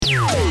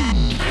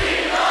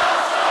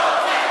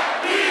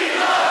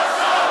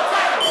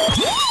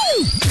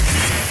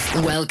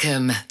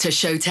Welcome to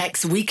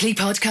Showtek's weekly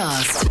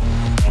podcast.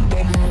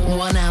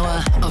 1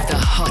 hour of the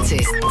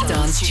hottest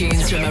dance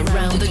tunes from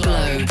around the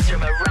globe.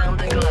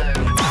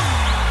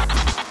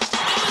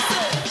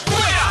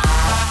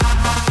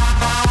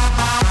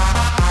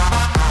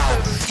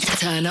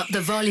 Turn up the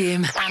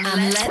volume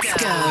and let's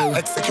go.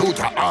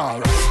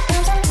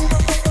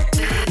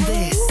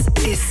 This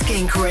is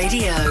Skink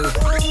Radio,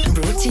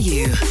 brought to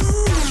you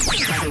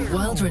by the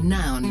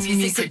world-renowned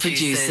music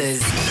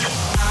producers.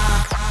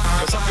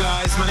 What's up,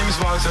 guys? My name is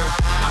Wouter.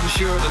 I'm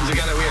Sjoerd, and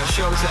together we are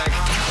Showtek.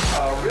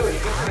 Really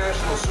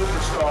international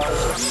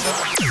superstars.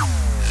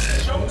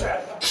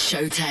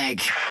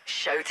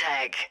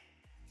 Showtek.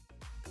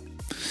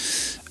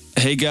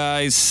 Hey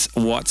guys,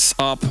 what's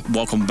up?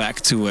 Welcome back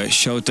to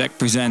Showtek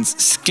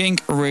Presents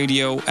Skink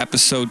Radio,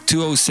 episode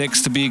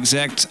 206 to be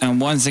exact.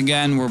 And once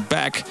again, we're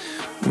back.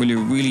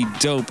 Really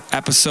dope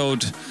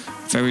episode.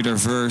 Very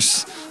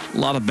diverse. A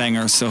lot of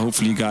bangers, so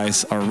hopefully you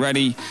guys are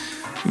ready.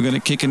 We're going to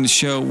kick in the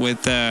show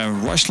with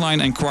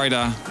Rushline and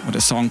Kryda with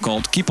a song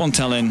called Keep On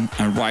Tellin'.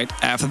 And right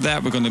after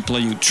that, we're going to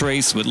play you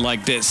Trace with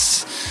Like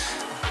This.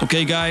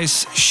 Okay,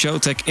 guys,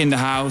 Showtek in the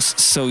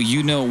house, so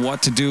you know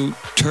what to do.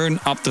 Turn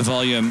up the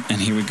volume,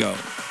 and here we go.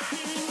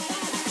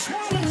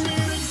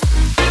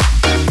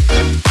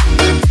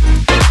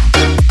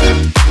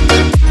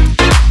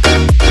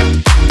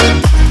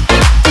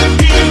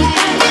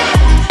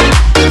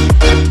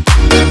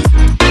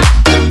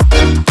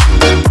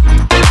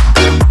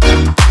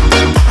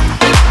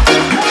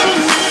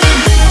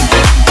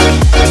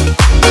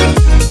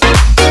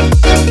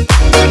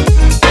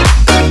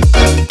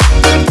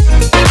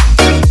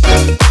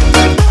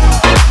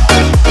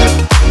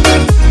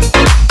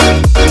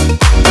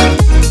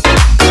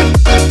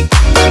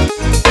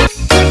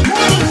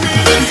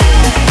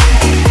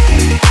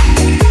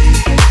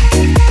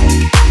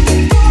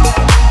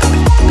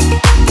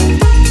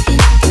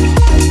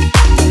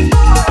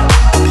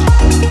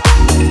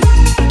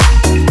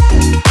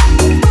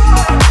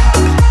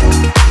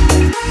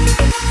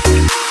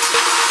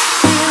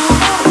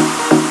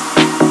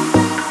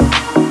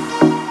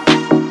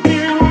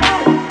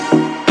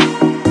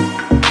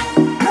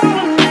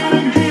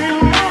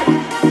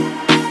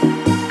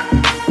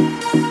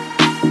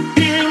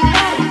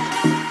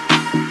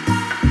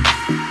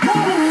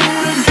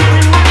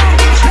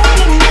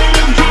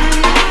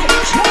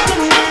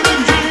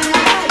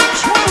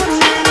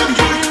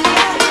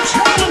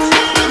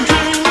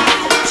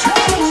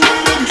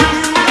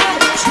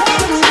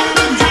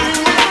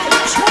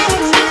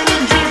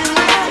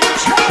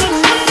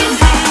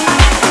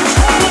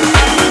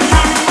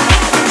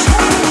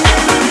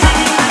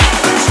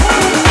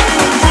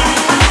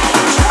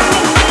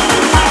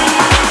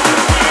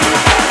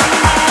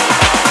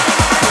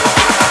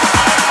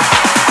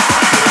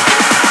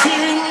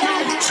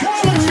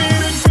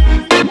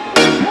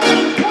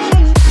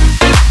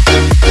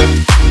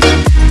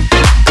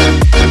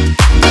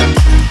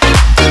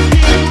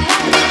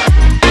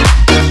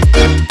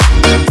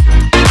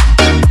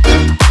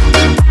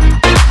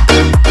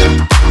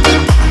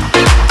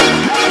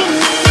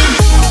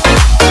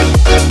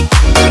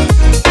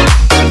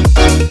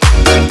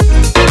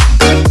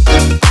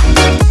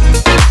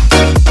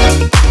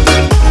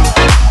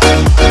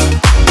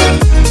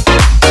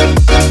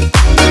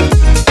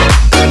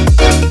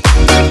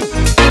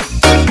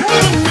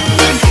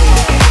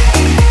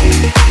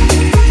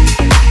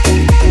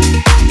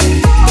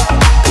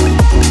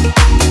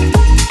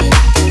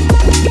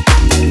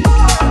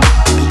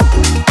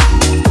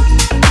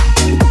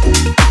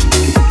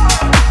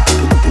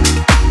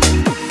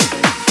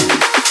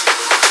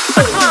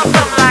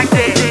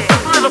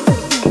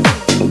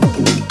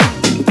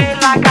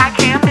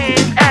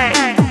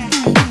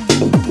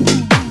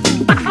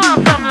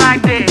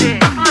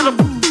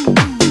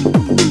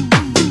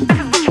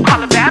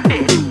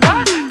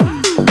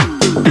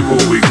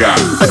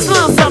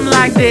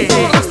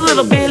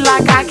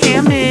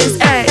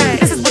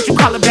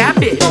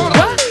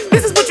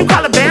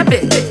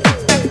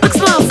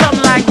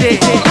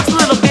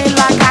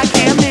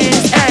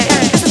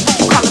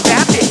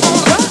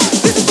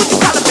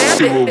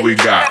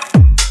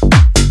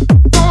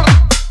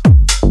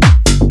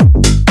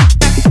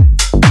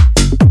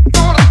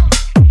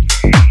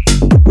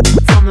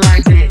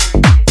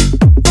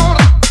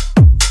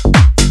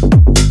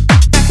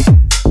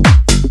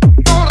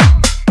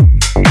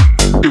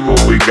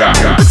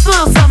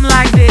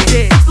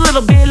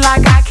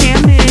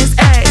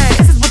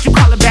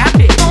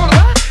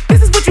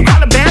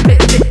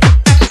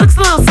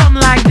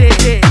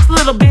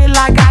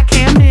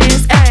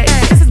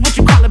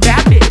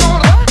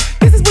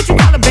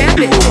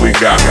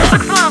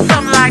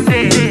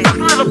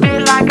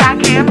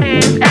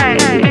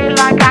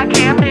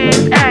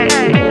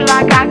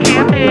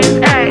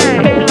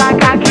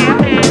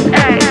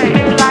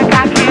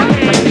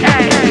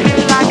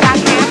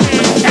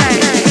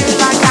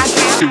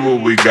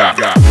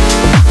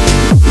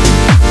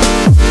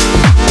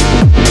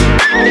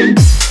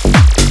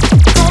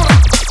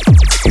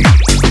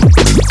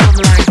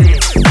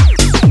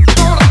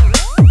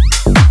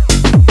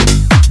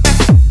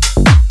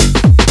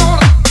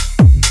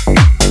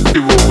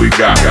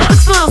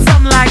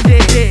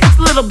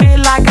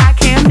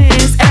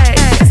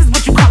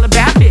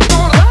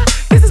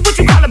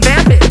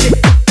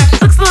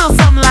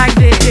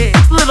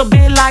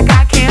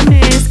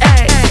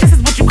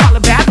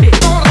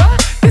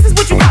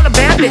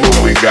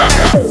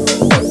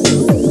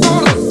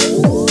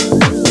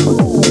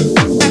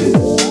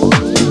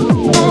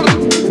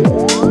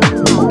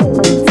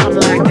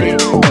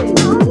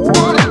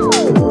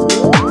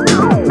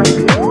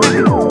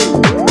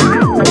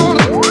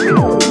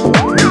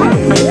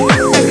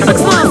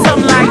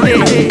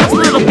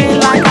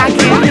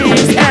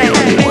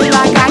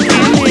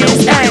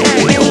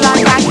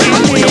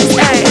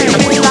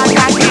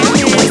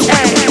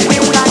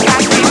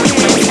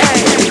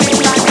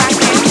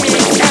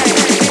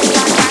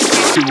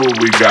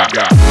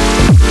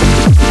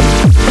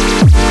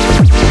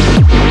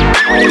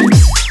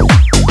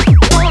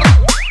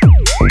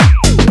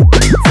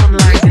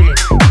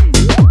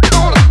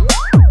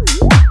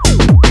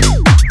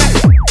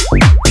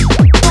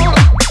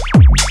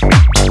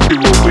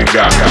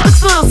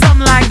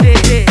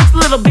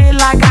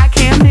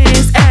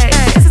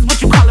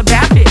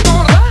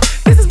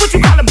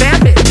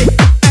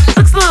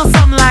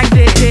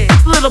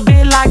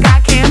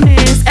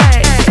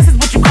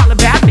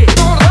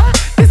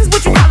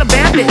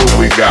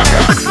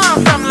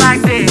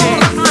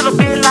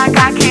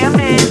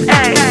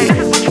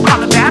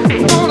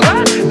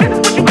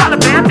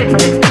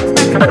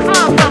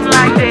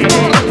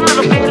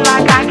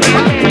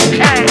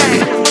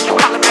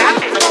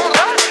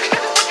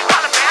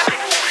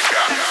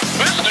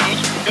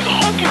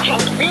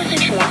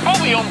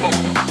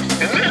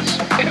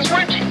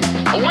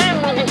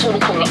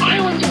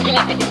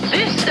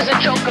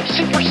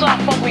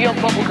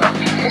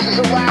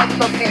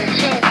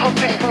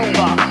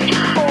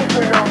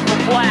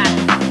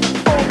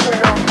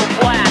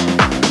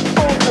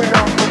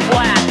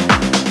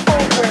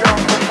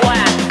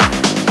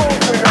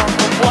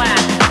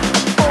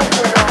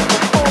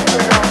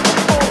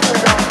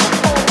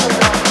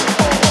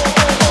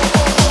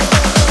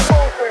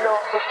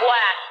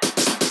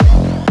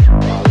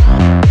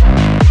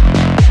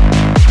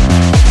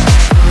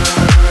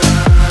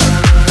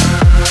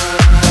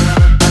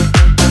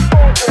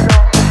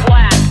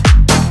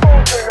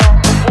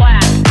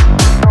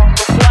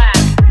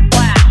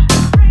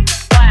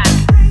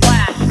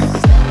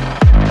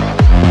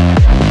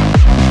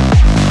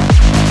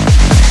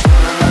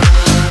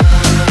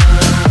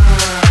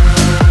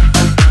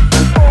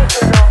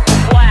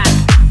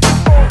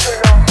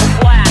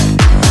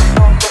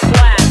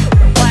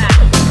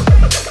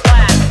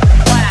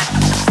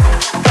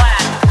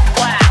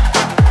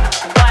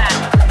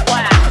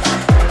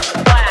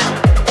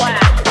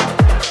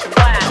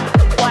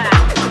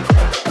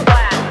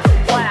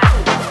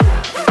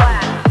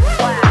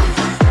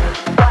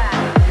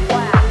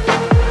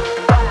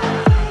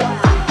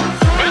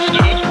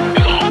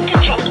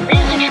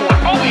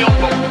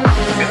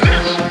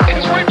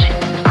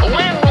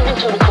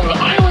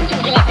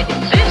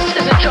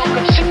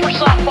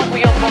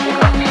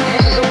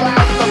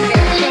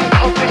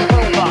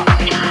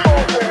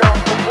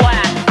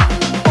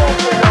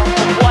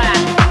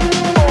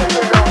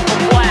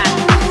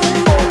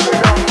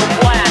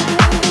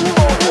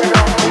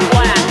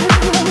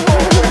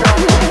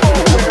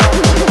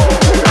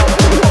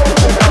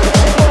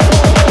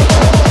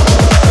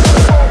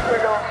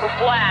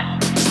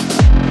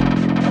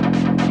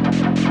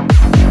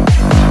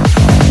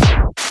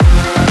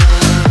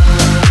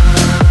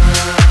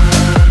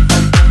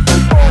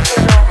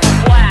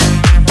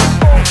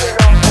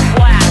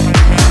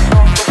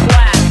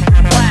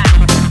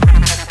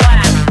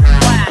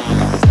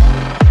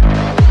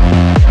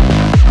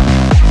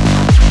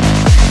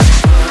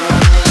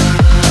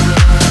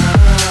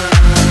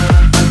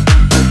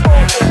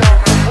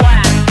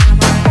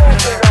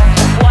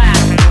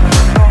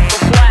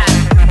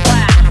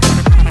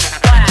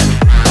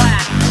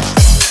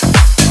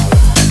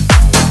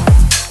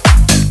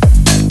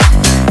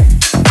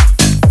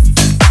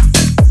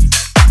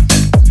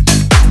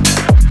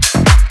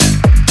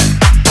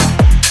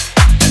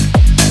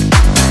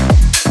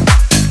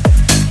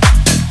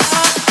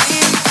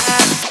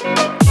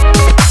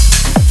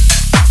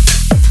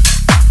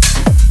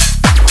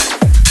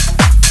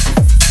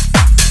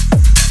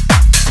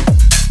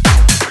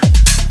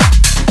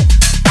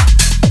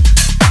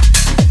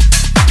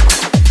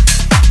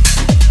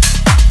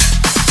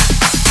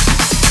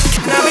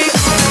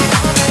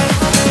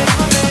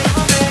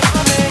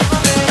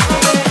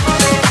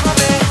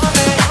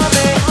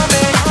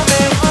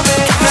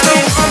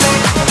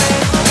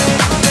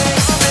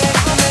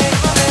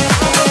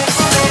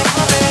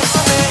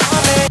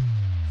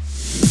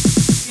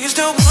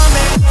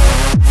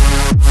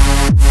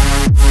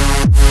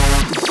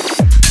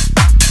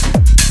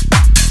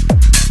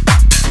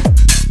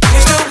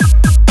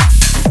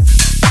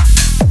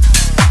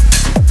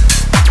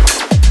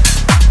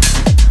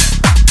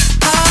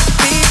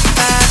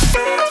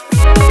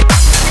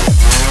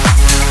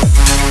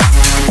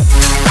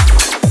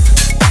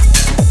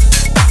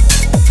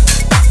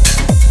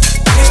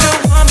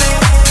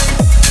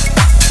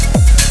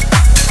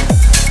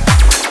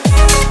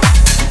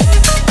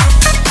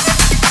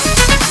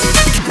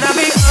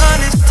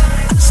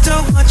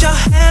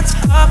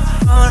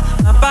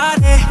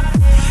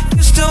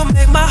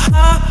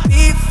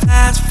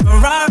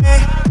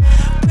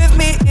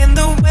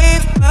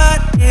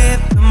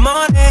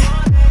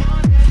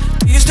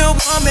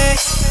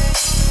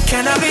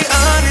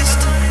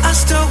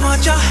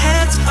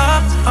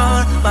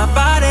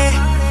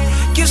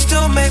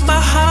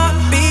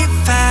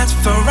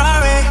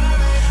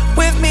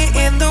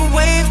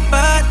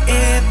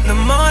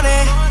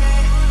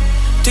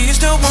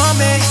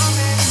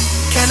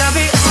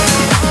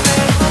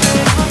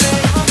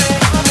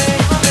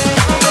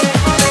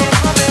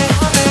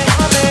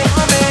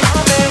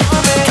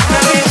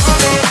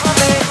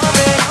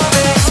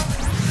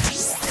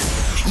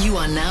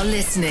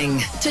 listening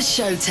to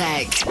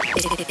Showtek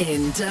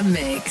in the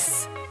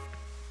mix.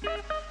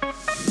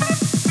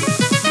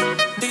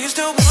 Do you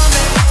still want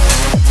me?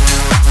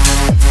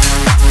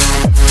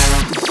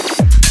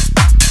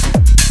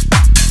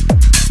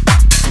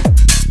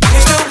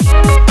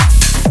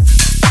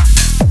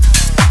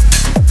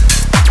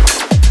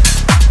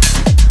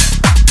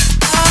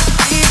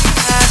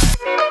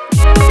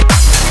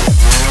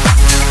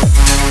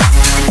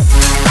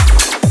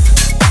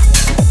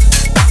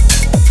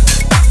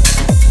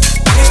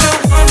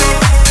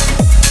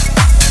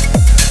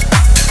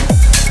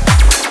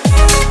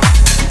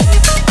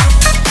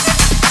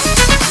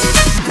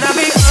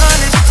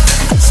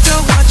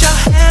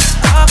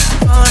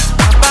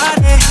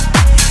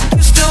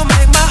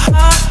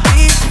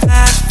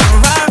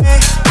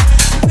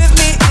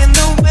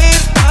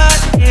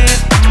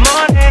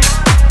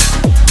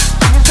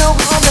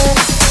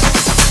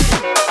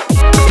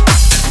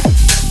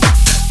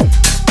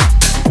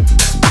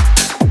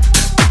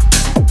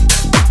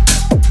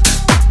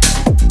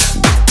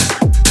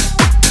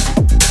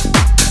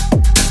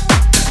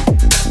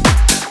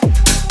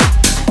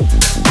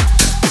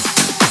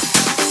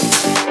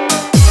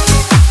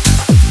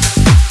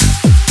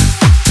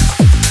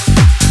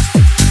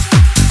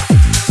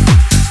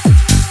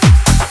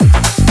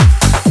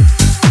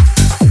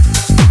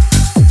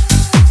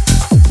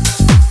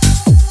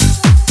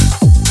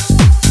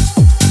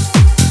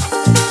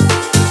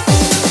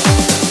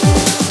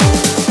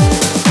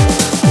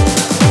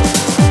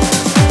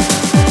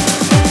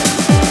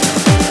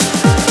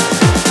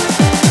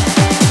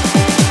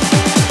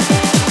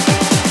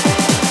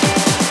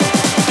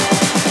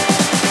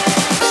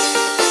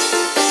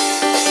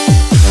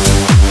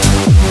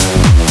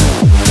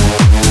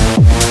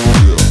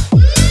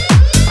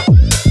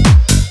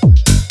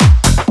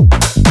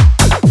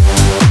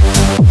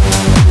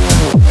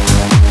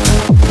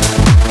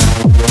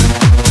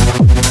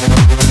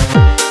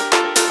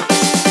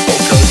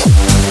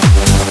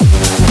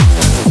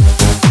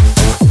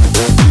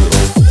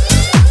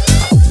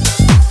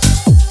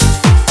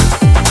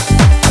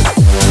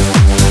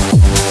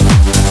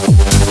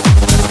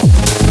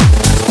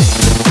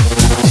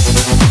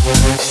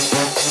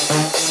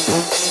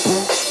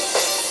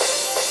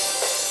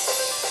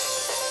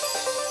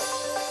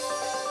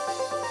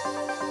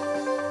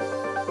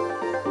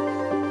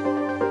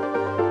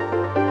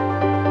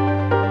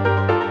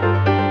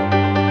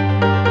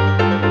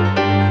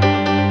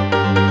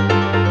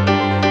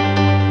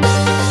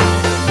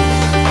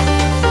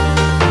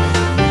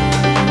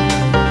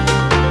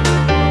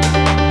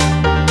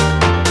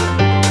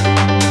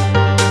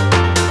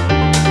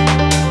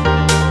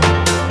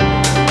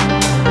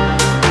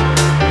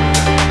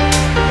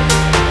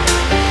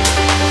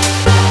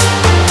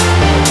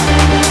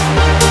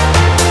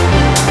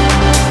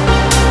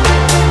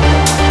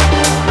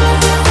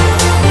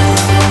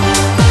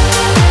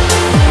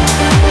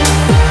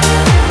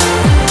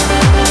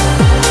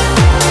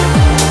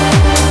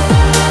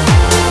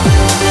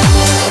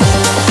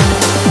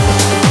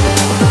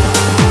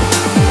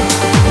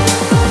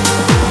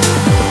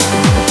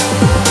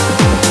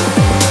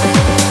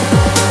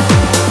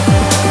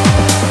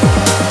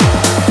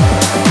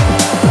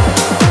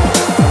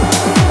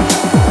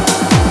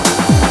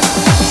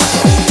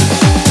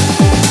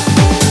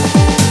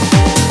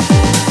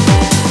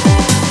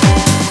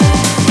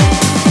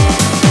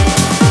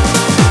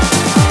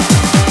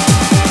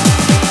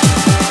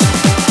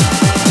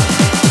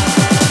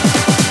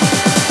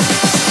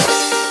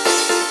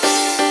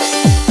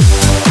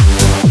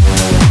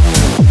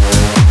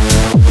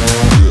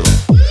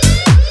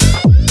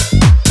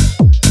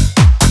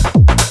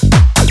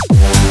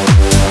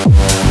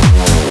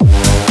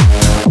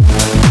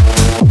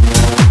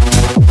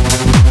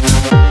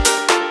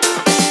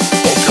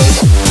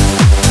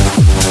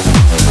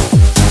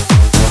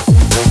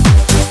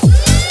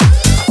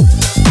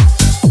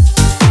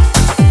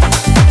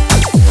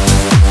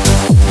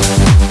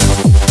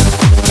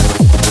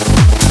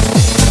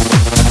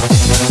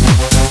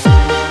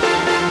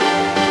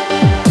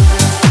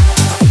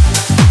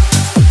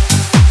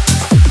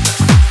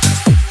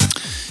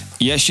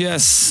 Yes,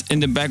 yes, in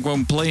the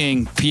background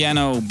playing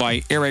Piano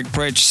by Eric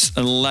Prydz,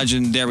 a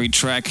legendary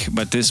track,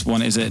 but this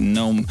one is a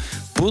Gnome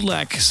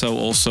bootleg, so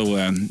also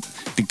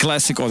the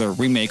classic or the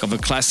remake of the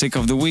classic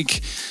of the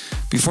week.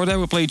 Before that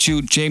we played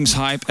you James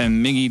Hype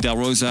and Miggy Del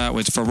Rosa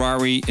with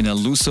Ferrari in a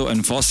Lusso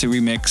and Vossi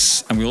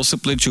remix, and we also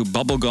played you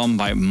Bubblegum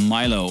by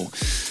Milo.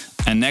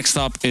 And next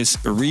up is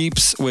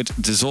Reeps with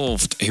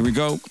Dissolved. Here we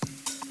go.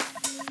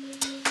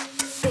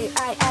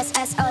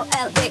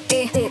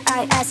 D-I-S-S-O-L-V-E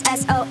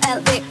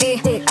D-I-S-S-O-L-V-E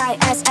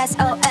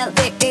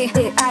D-I-S-S-O-L-V-E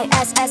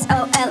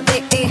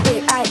D-I-S-S-O-L-V-E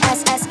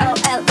D-I-S-S-O-L-V-E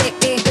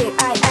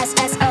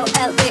D-I-S-S-O-L-V-E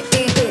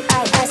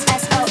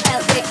D-I-S-S-O-L-V-E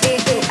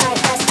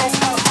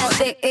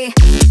D-I-S-S-O-L-V-E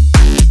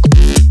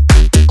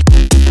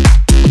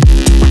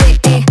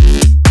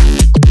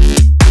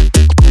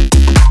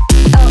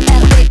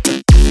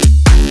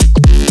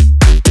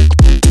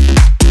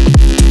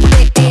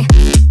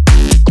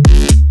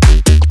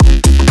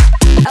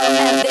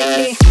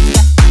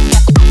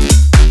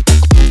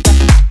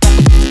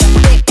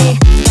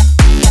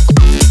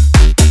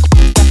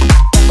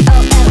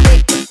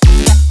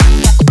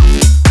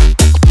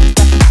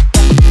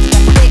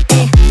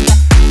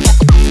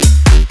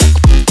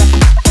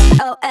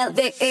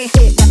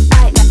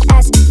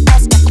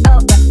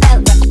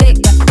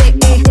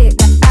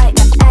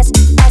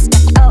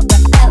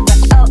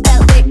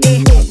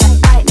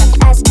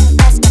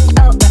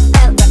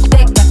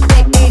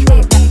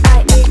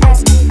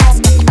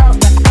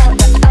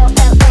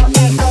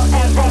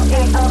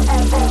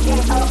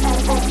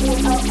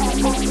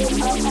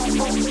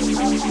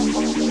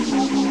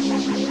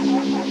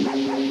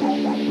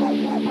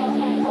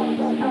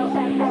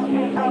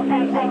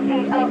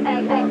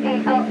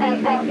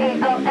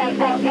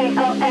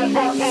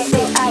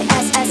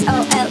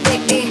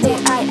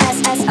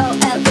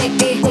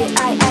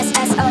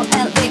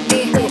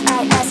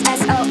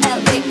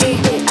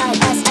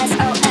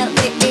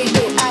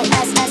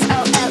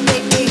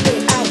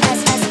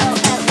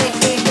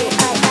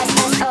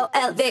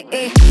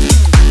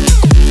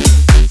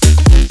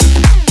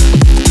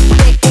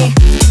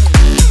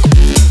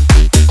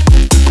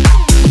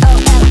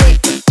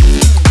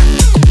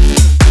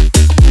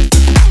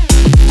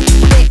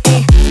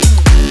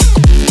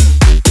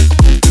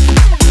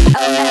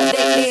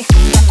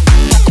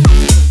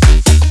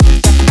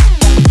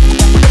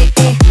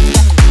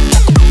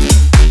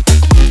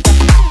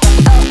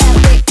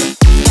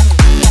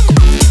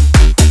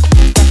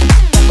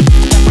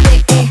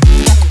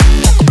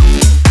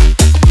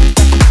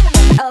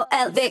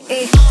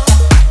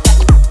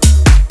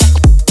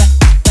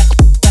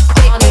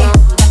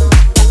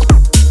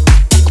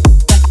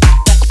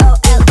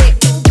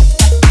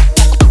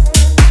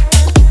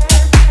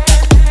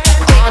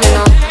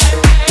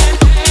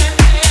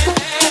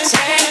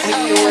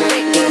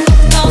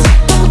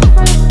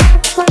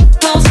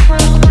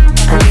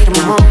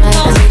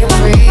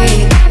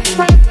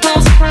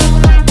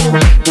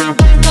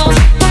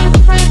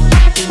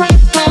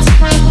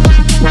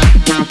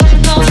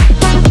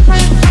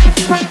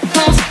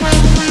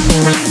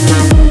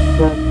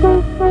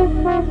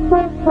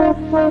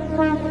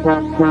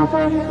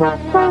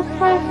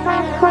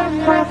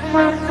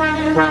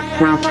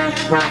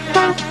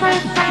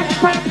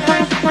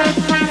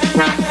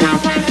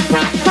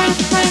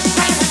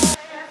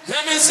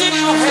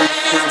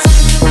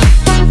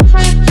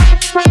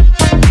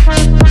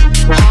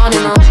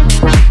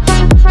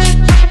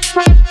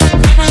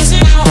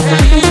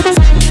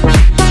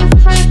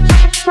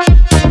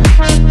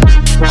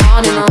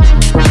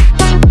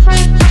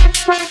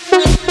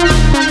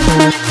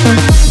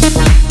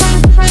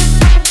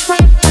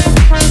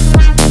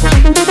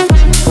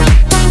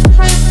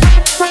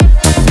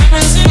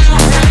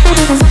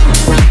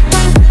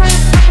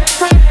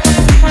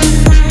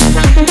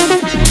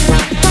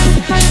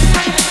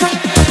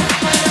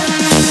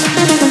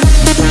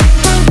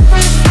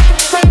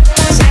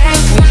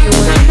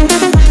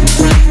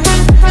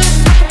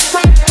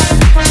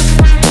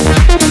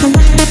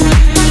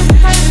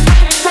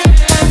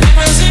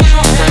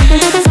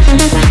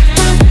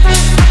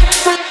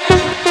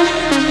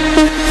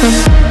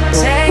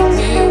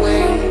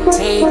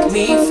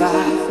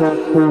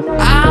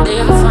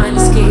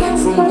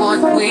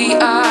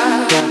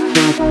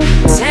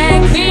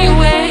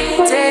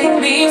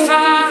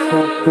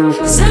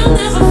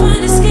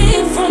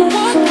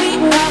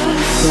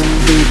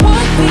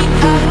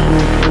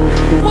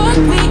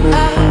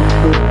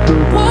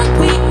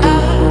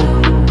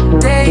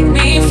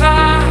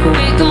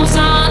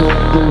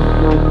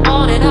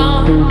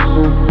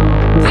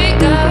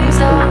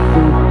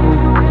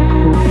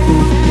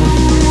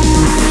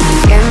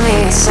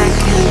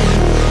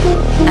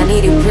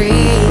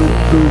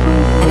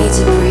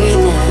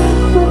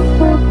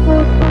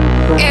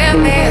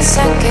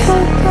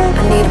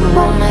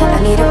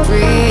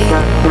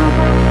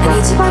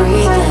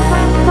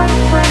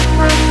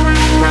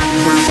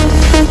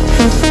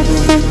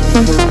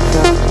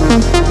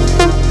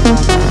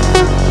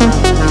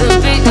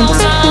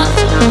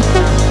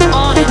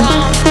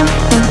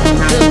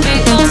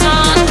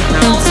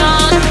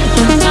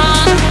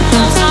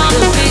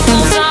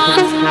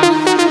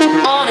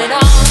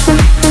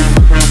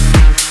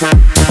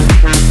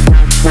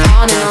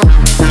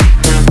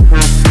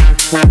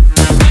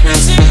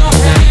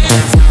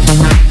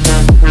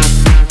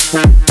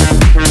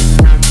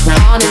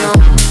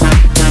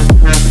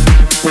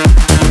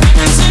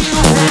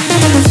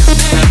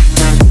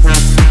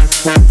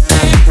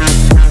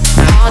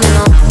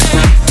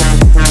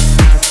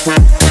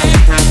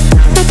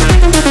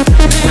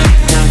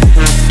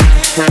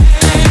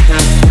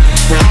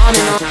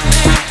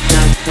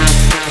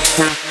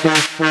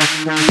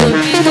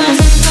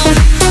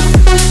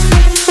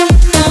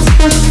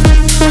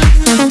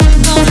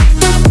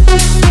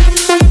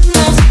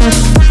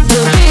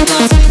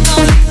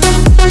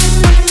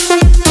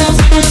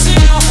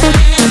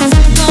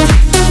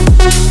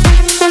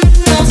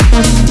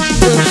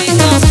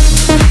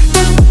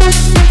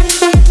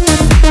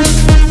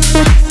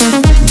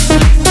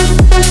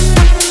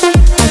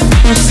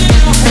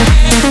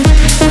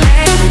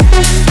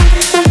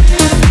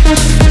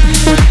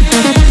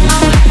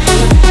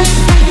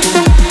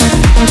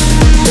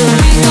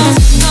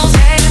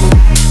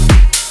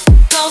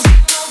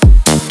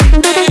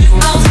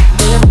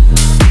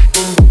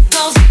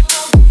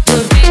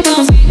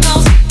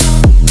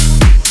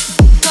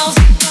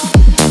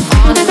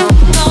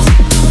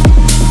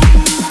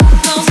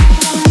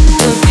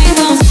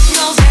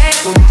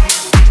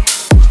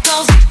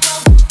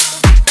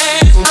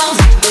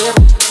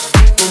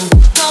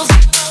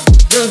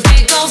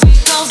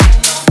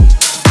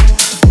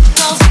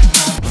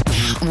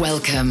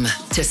Welcome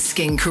to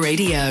Skink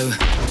Radio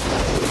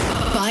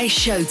by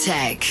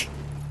Showtek.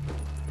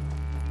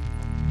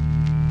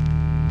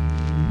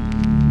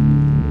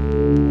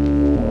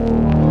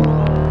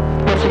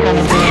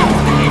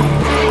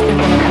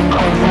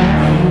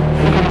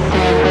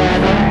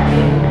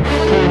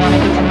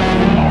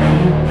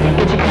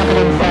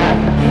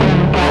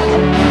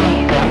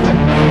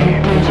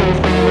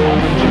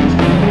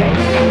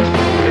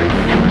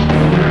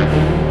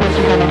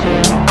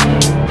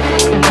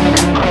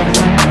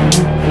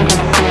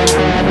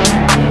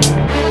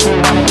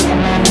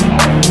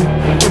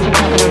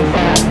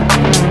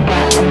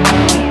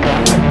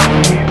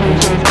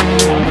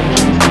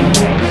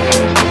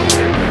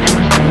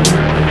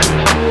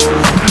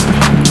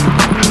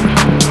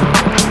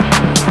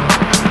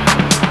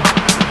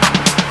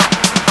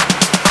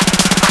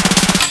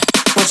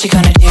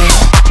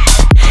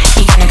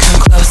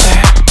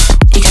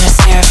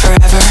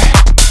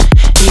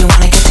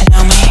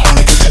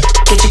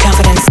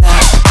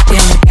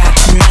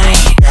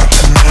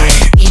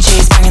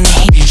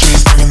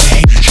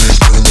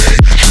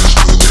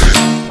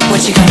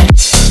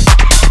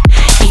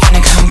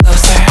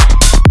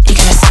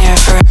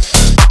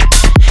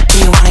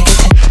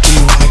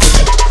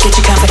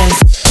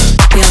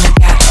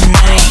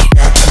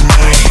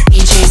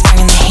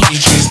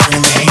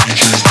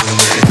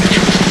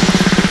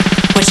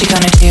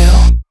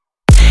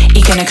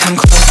 gonna come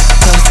close,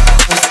 close,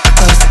 close,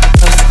 close,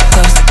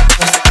 close,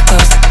 close,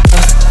 close,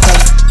 close,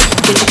 close.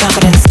 Get your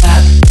confidence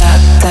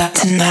up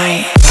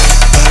tonight.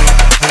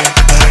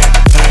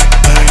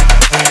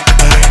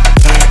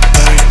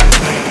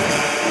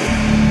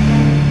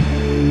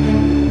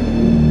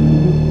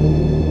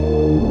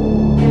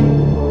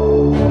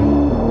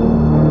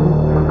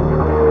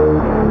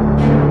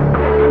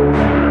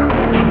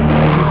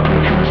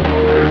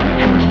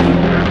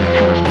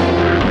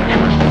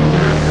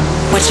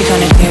 What you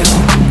gonna do?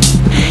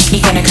 You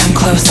gonna come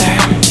closer?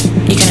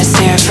 You gonna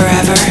stare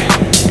forever?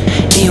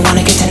 Do you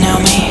wanna get to know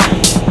me?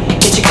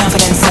 Get your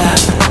confidence up.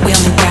 We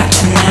only got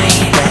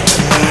tonight.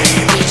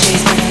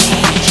 DJ's bringing the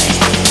heat.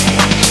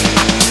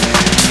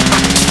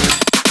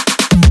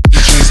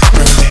 DJ's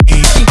bringing the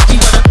heat.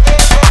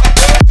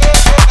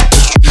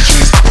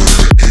 DJ's bringing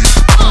the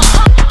heat.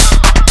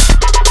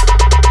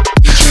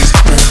 DJ's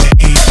bringing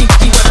the heat.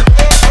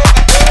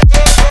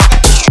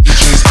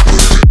 DJ's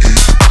bringing the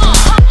heat.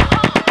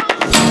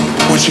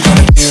 What you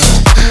gonna do?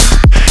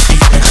 You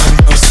gonna come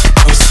close,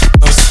 close,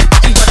 close.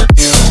 You gonna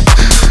do?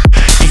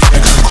 You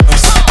gonna come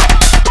close.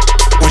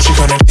 What you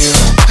gonna do?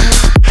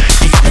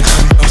 You gonna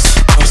come close,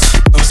 close,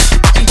 close.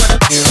 You gonna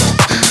do?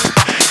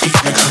 You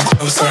gonna come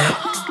closer.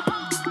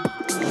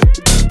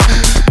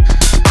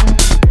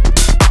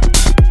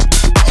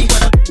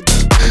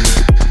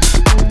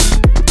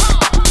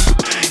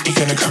 You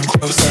gonna come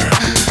closer.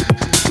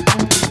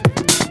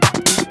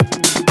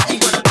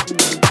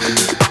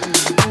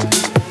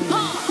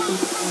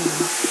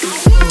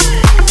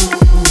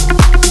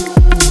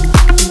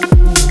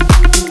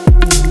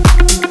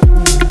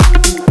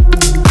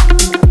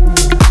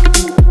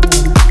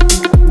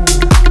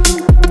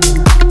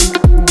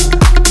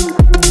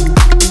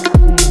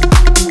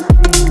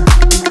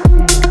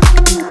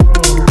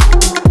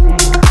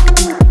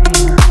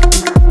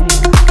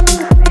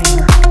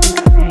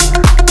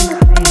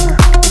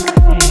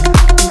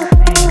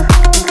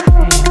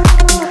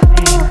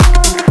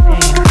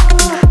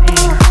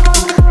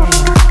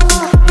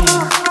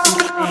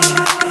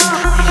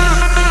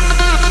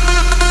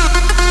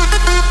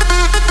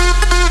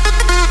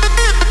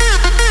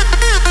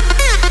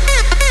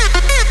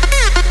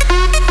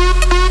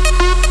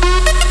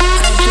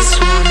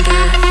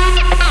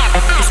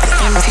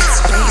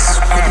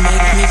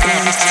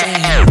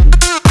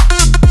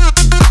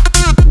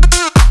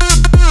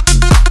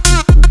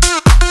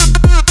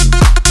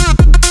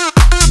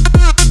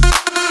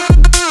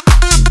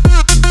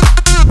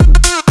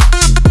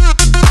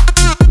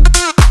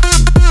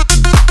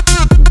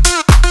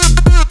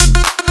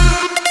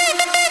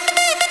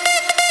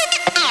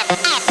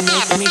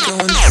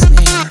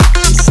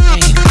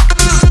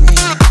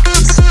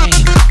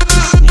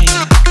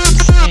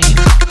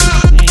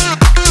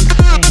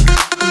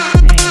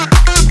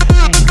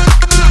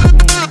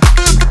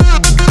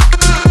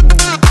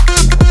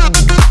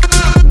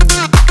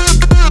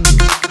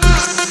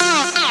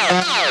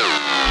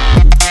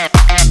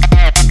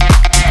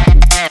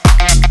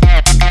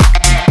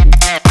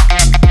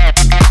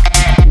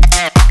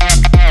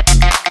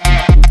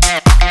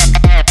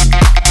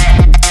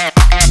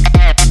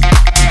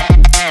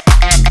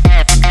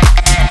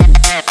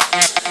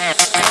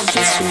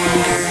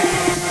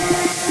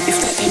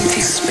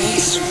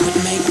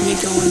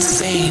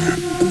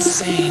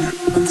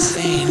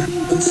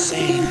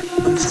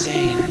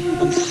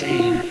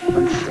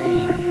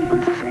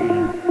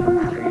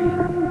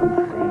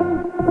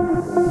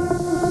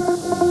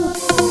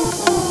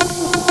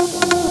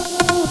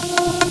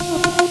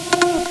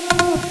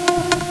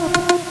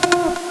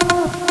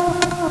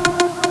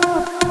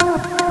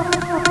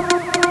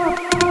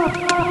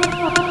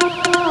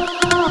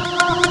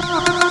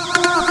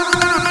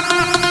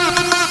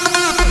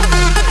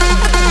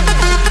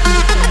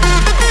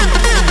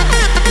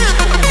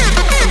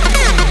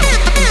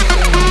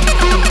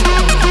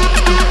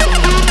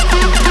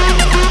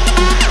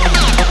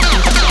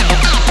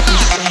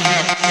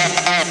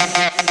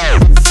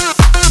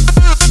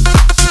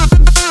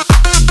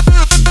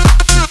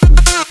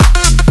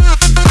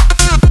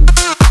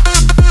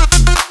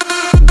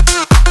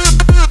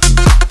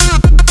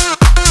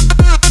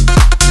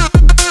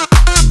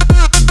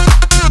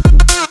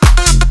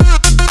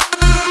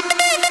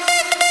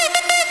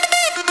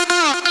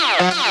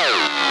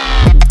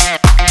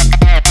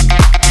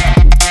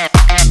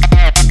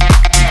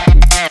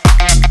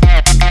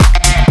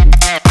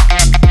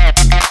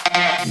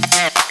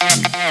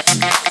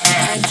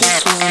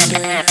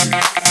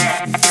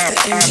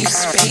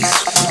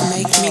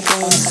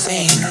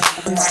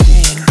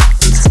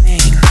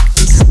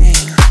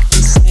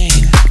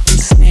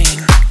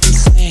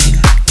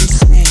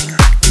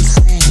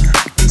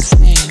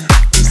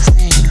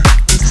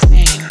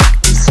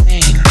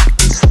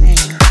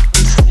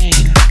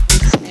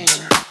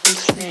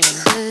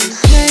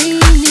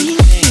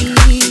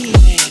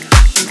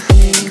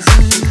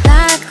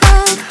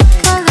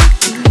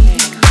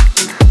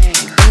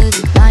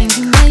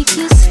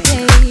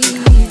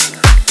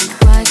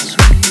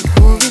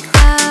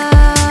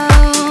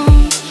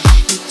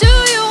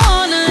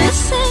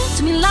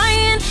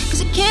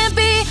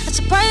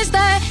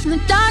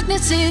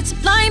 it's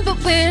blind, but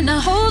we're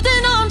not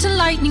holding on to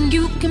lightning.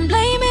 You can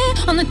blame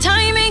it on the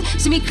timing,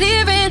 see me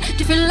clearing,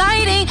 different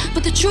lighting.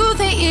 But the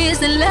truth is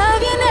that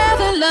love you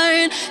never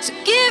learn. So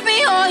give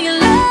me all your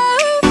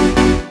love,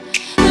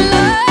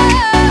 love.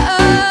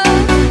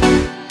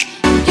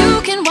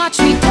 You can watch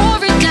me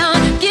pour it down.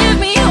 Give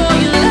me all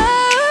your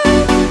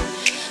love,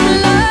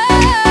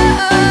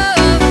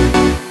 love.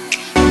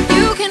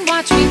 You can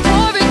watch me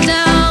pour it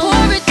down,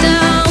 pour it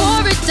down,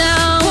 pour it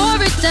down,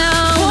 pour it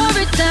down, pour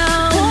it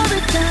down, pour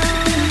it down.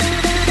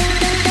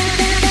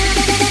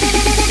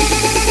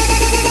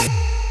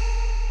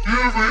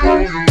 Give me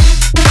all your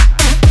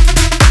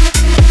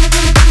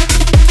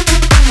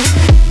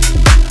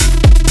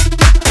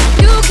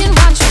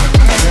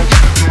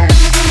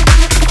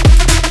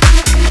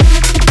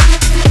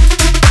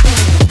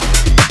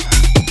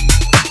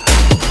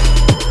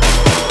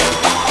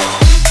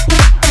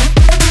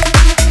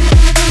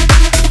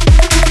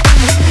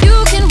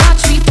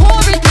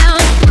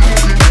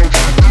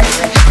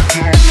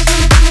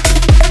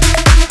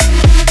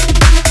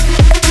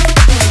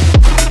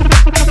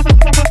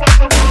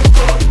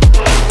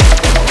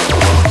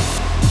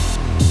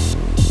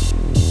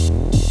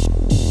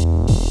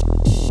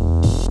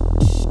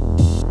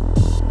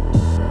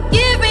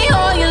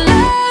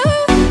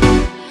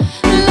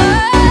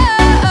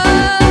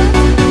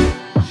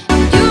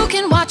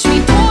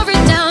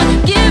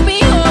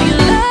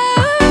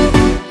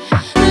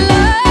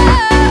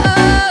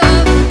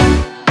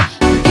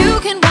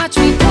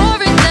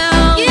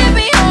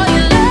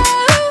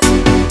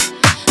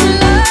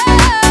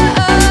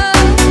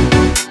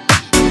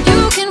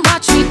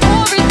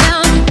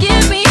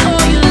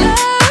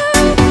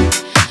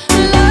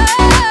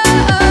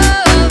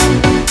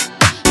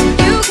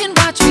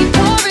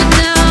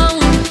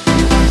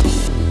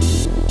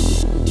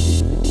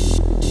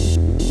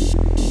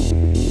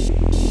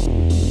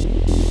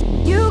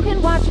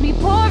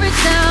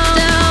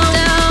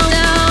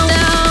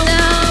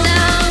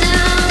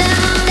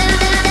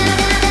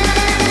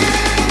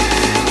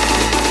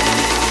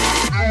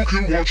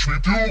watch me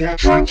do,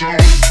 watch me do.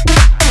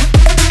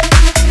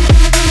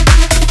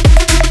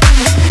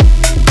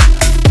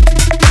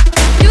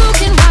 You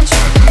can watch me.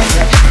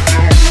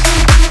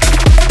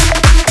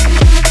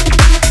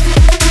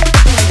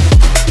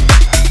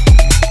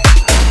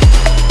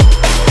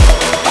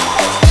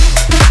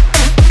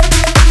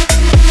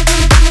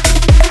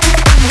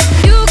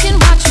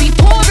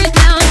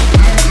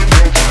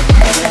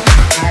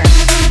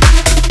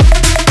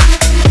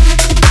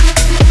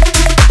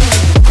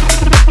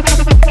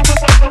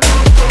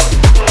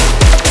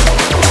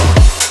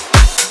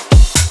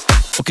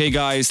 Okay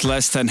guys,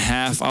 less than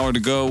half hour to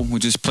go. We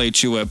just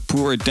played you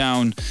Pour It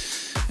Down,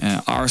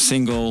 our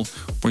single,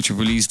 which we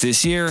released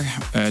this year,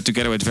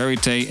 together with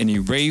Verite in a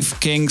Rave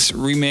Kings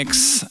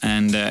remix.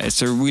 And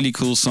it's a really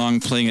cool song,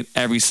 playing it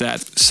every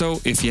set. So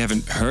if you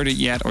haven't heard it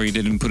yet, or you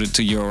didn't put it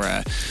to your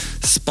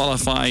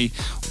Spotify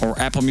or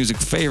Apple Music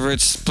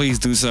favorites, please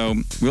do so.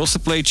 We also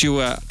played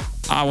you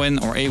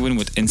Awin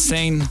with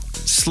Insane,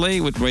 Slay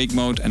with Rake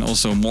Mode, and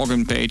also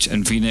Morgan Page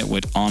and Vina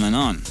with On and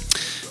On.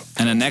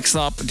 And then next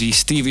up, the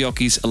Stevie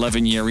Aoki's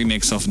 11-year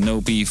remix of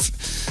No Beef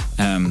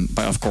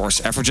by, of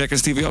course, Afrojack and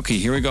Stevie Aoki.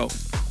 Here we go.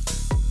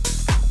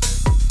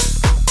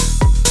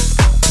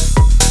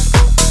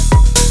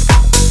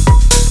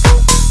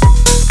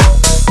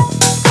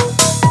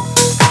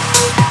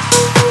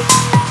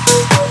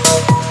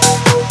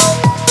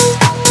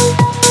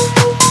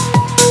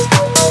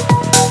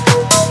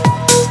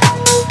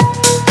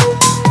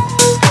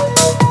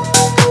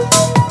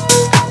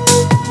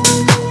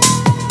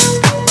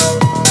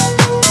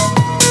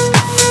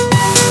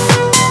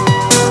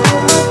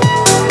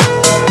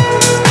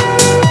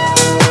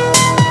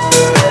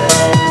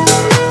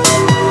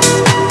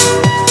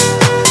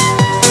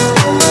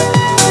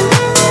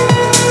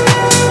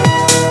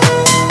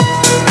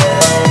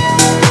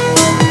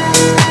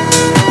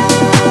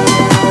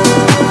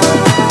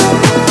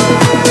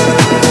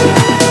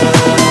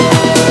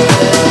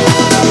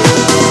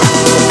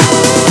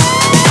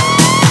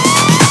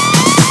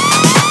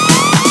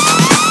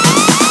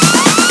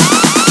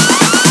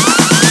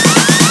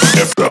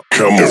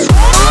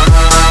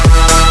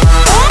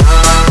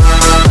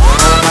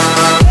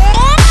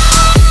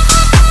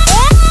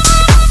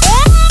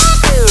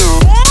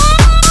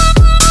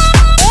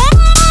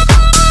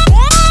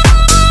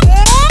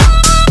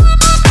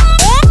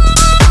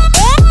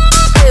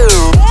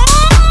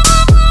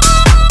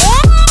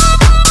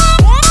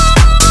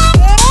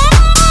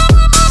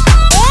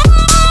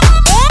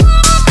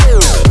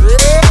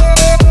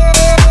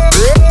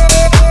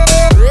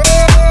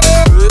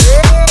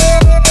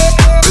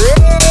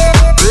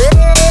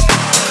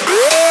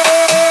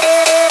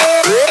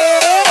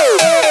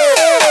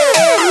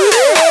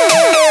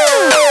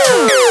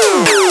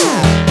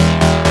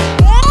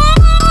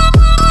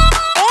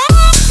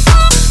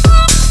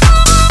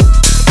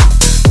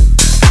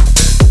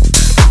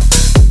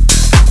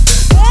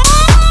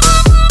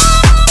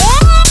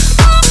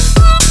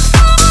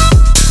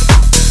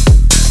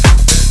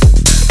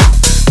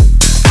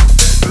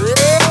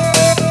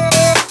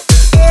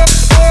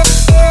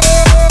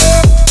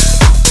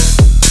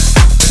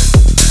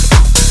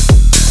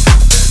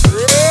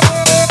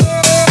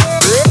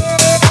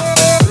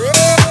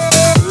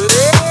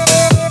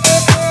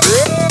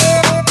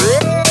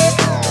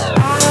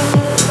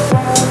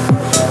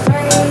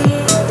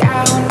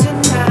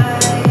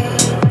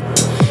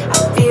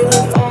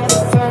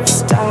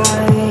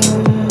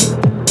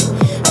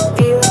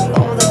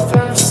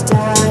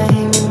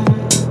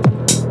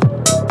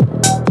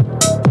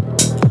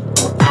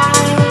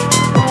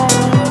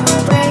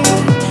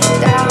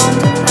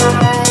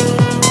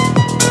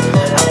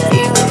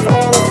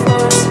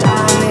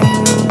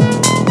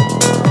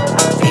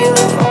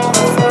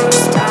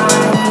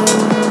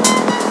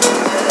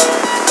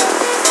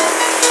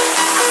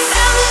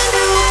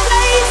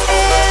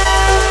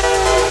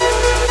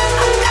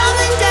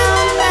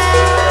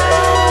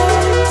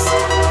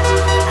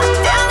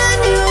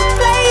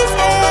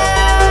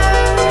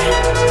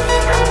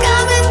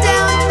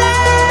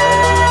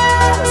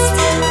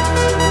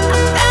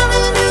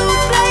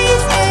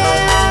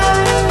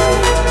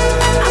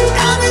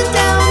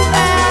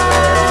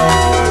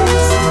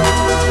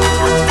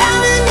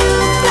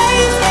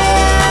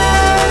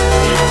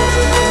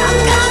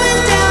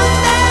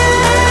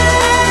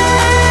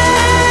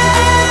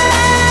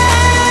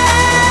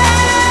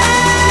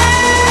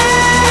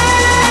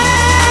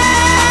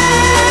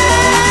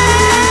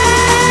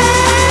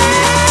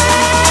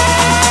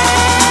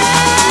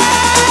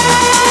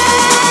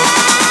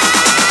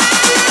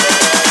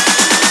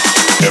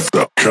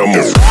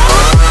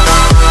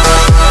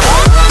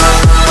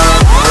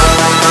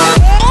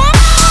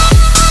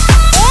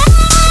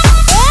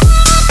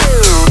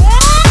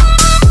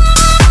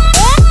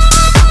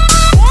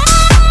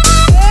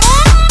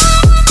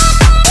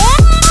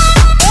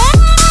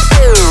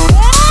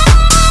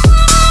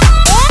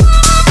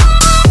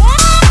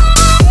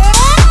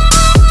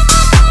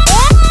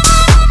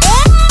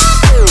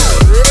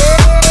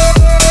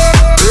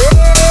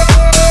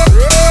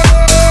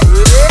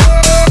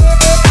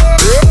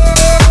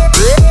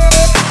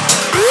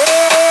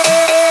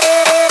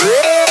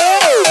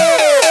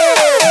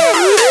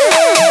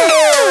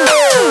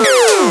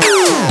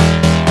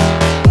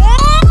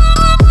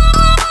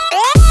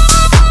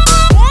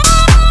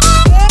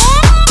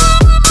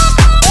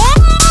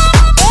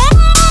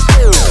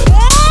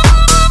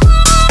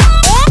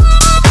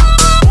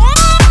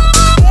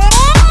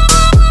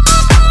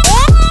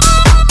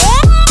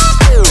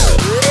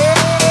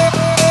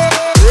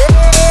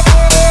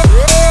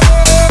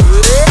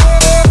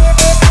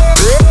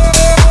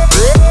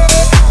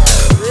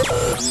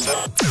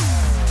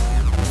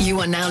 You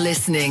are now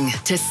listening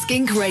to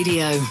Skink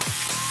Radio.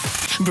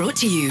 Brought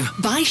to you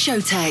by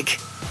Showtek.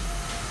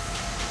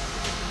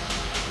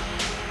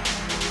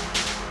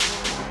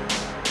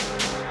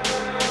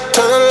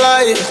 Turn the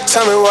light,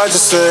 tell me what you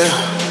say.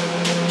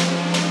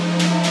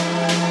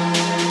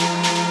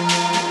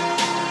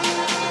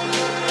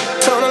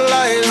 Turn the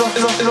light,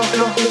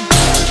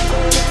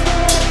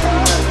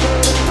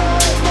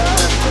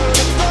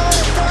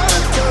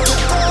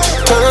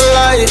 turn the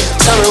light,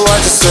 tell me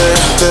what you say.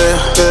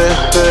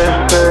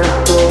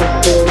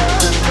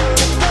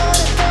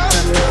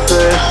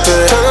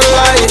 Turn the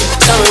light,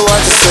 tell me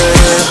what you say.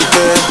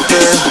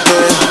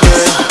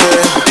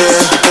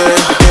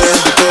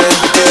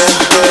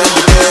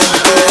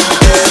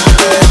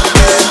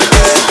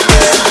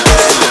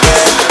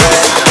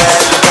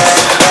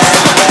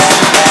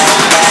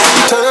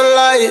 Turn the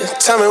light,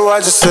 tell me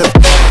what you say.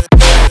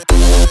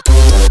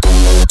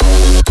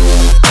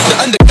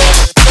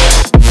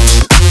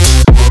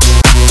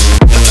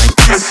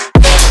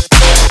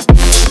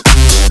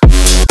 Tell me what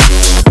you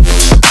say.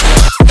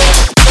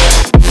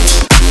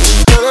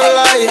 Turn the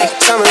light,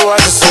 tell me what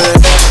you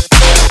say.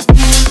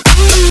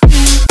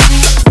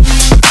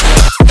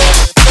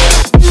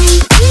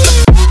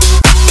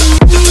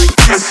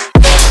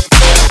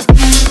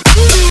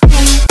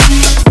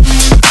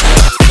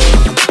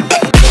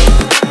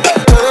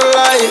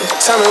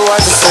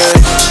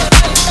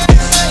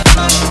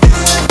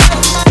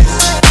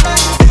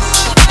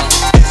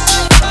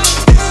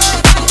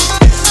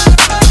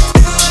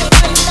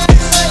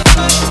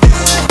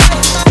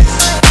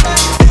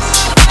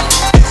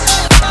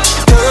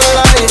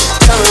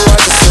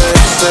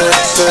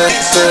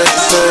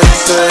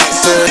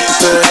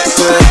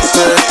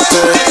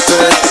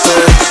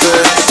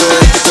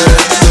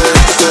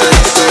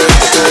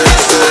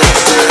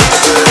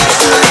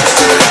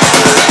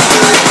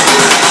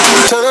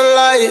 Turn the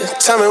light,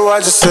 tell me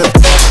what you said.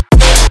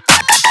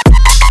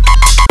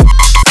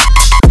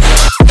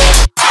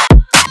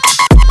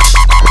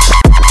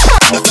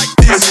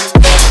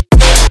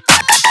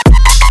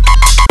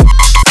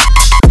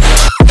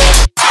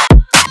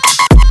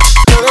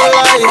 Turn the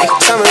light,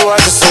 tell me what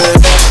you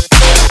said.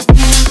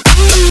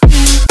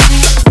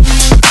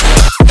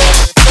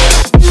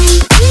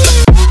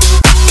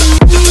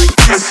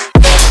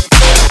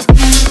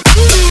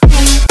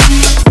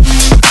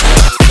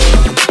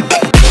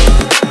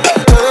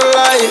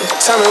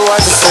 Tell me what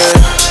you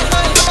say.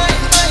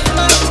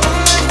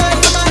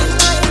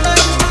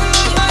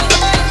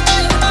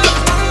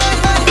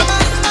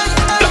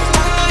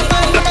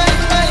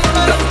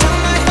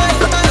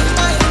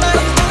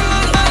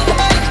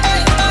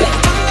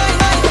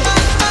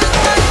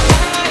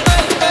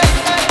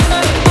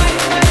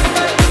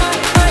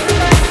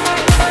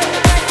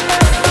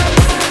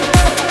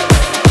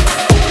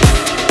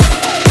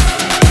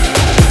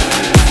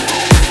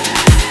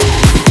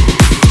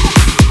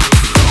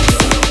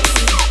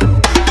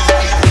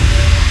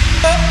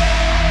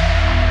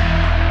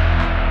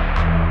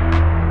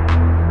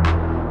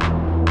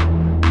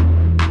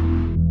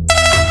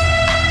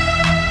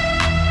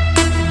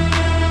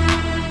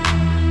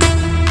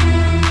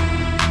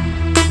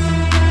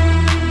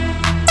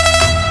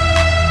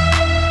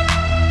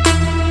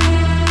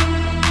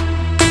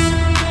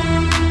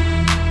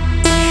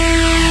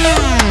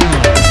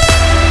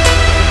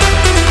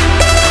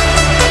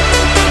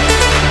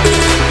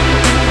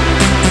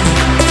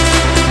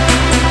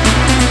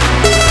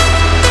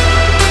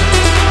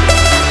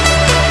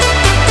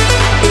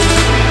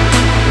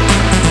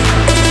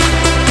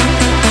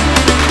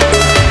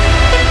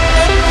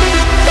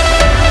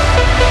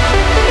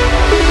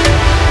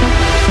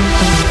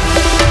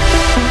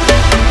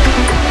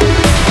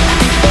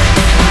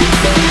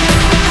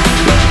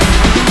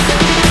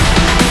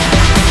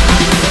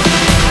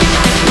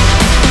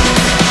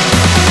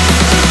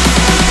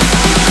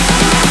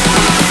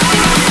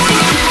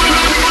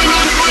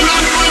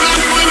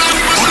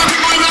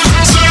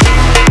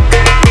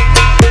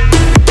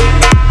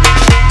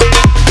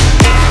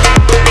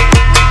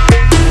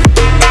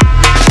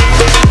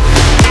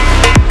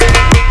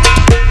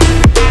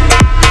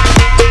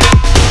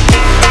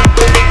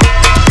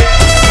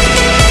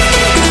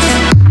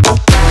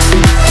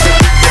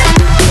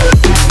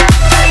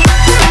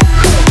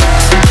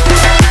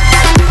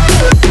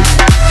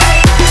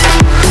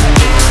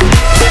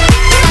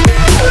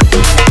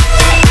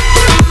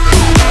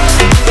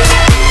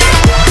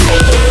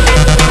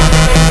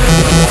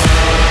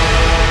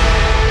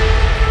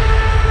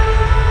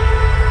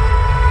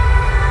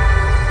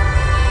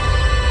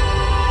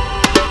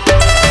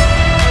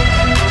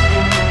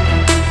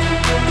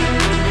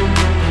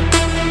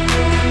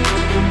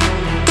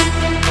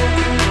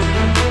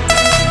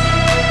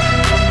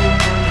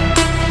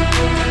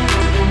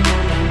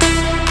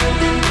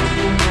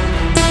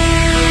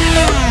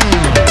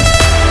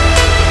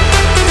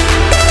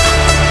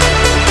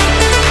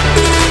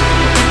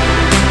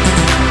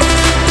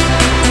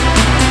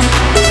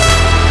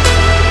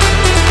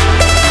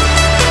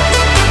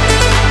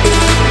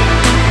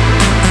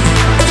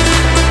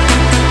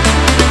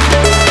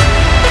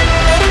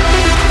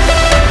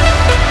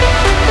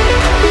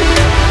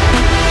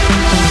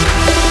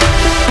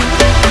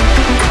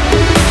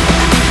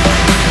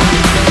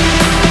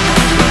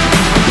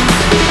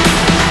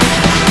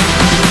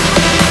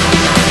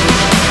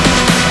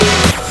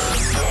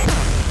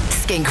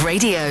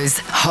 radio's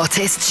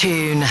hottest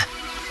tune.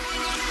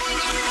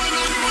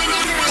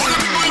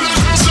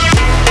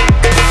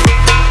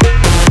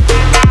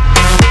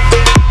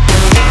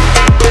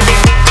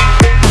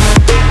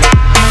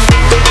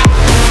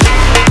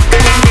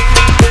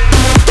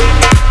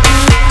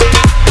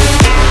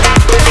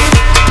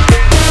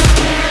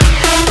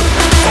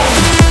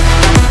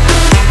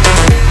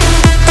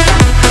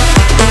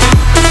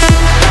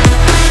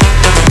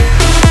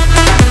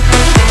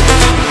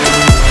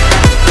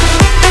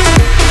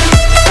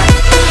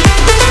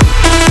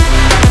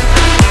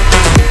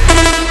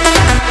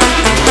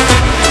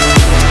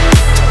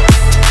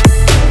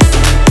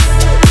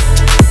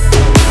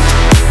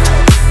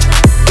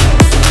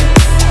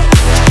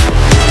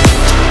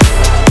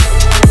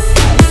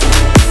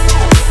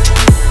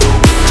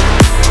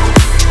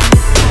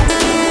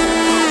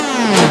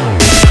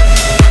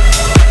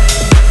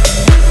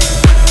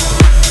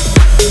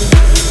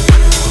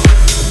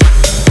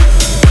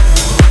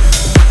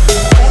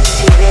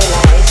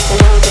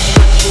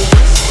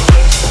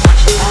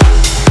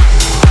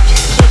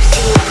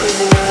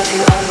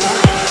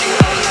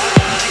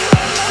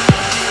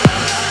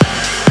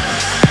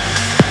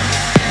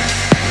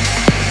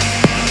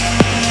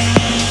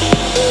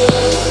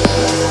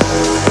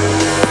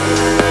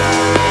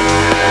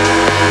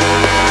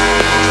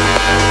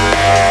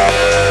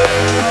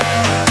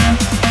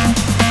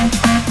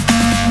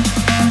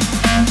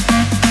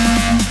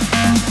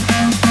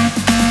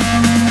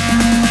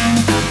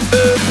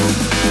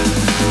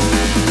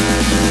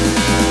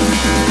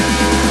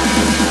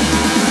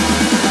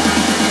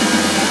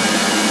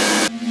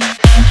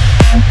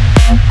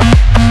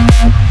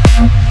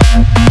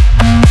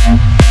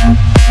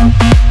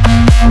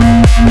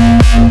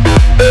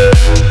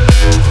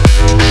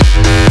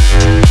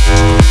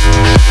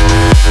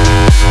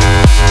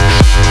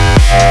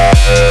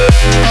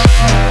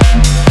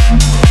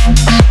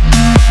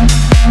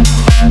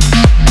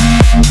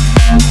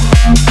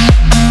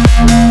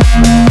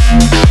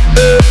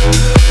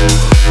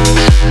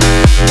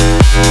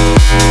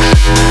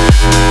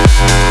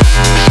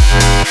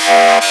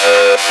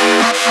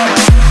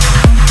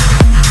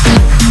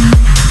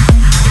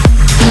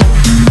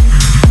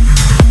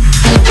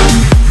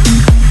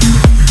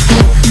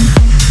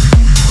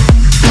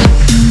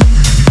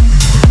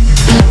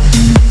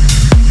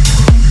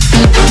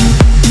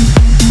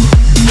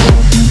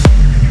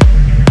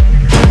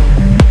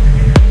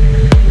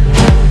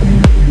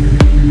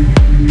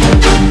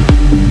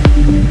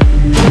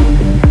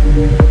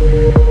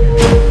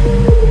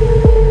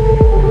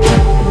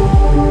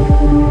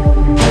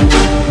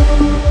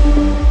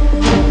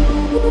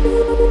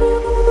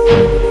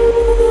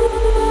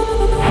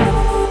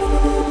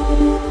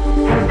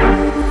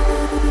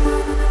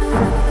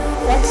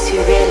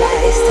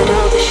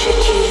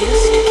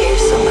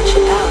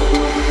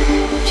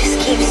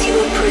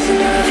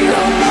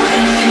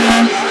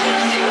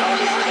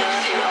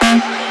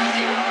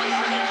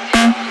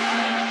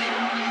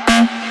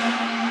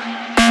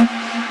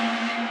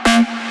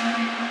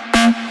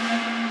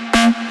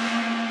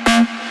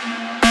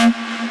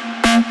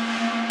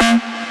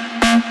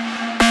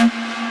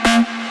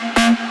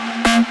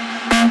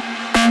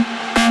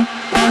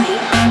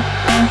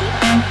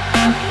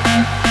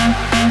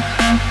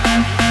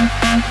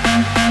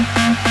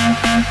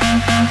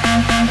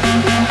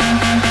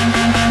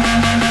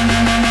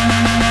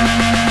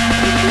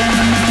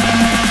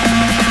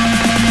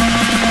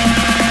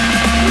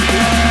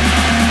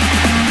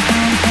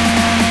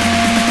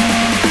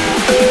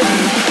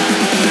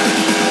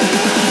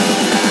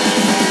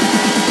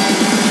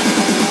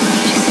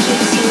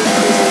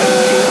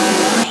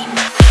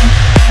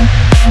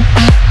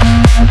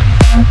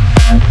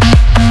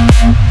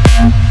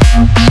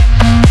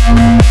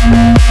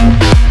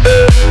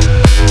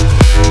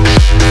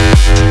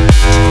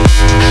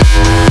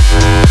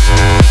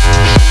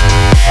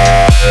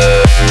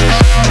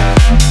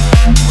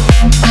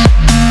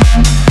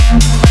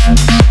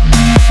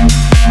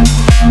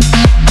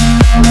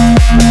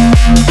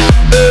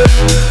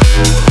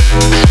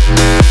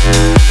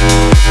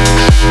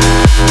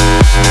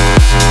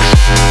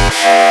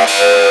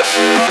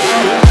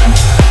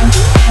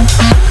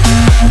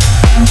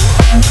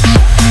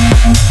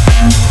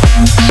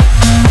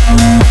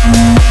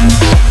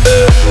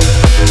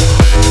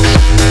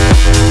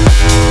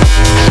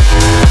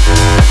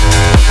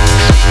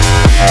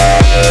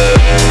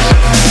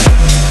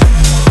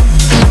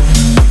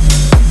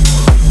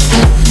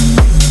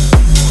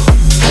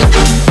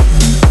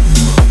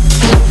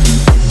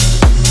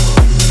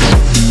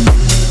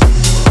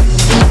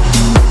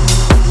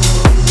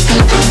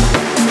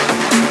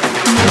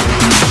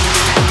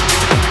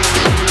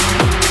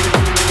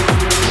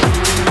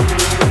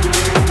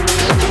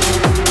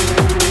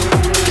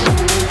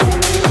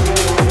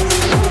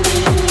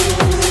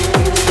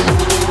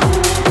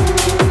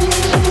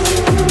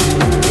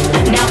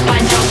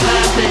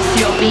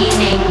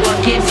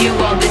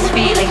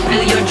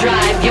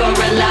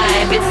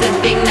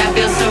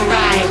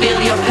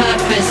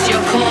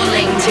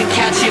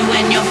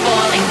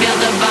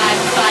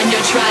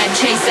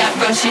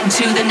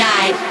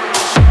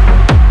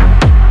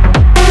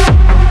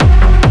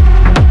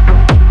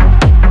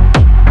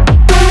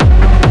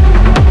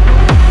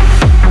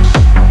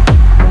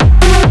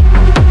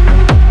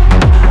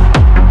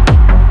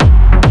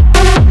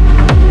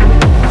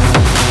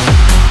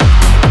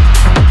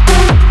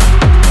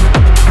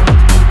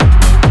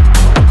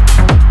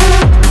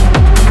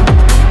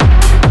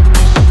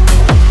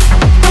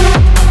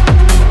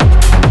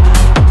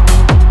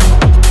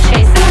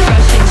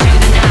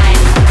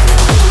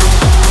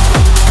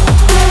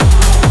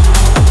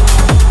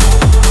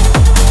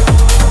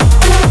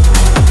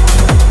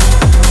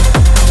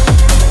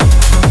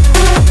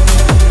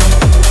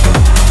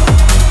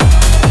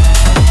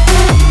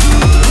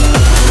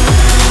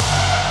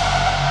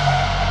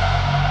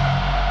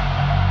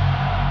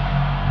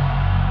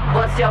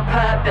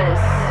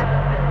 purpose.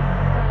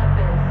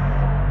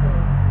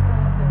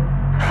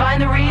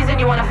 Find the reason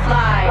you want to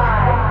fly.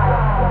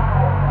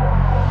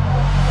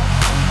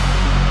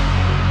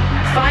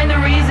 Find the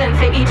reason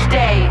for each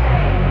day.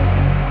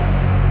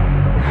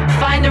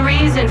 Find the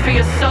reason for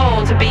your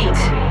soul to beat.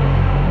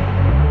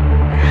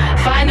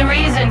 Find the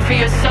reason for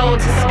your soul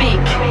to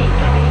speak.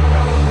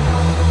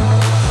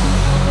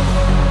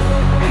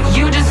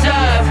 You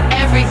deserve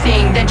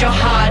everything that your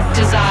heart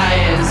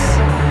desires.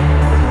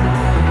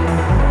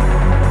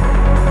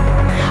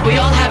 We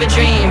all have a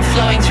dream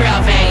flowing through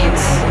our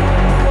veins.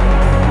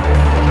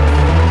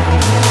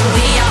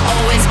 We are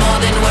always more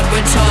than what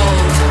we're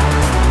told.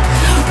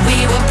 We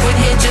were put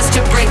here just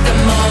to break the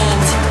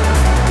mold.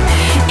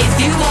 If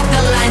you walk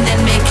the line,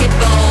 then make it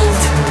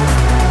bold.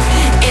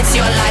 It's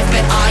your life,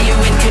 but are you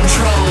in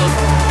control?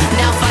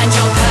 Now find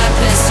your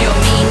purpose, your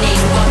meaning.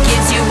 What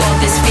gives you all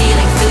this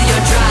feeling? Feel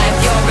your drive,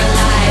 you're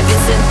alive.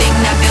 It's the thing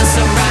that feels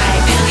so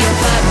right. Feel your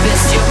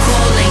purpose, your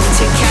calling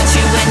to catch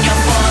you when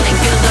you're falling.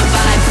 Feel the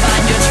vibe,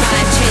 find your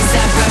tribe. Chase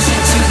that rush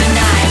into the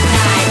night.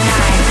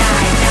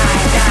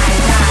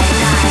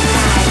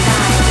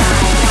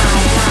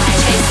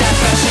 Chase that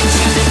rush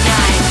into the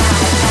night.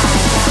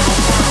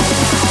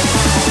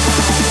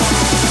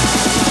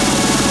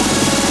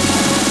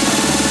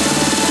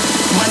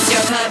 What's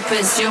your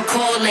purpose, your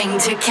calling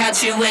to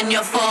catch you when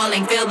you're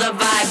falling? Feel the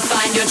vibe,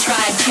 find your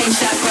tribe, change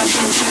that rush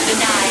into the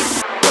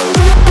night.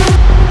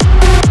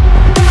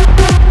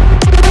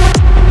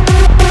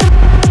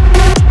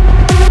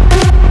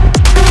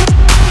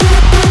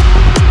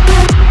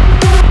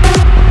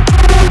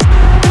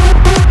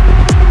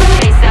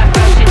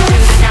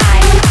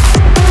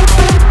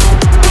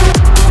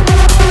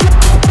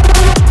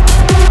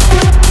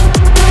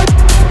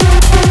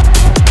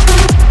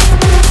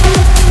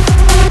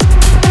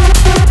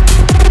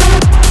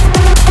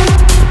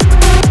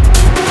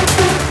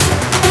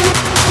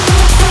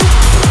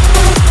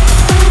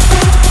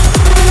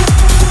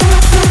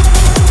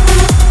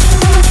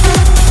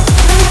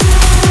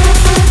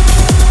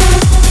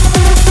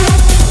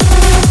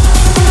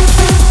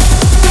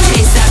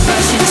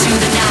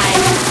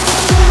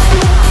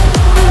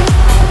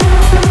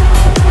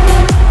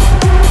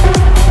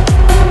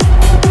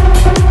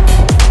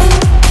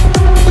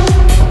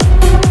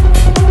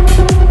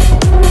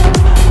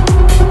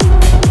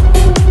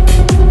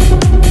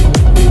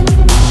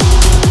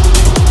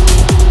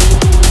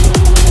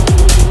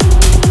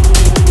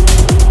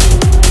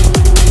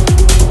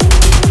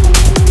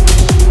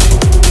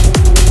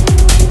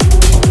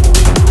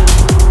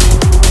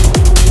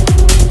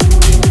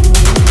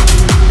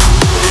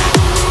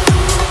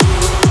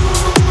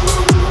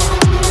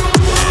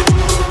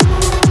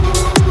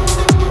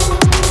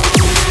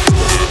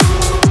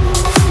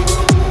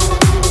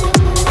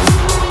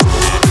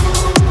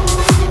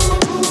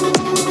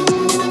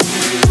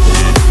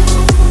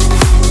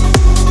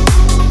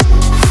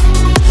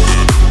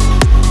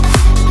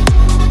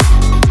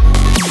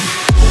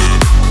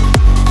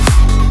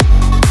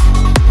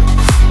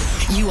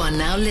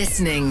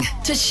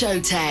 To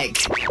Showtek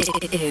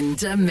in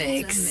the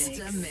mix.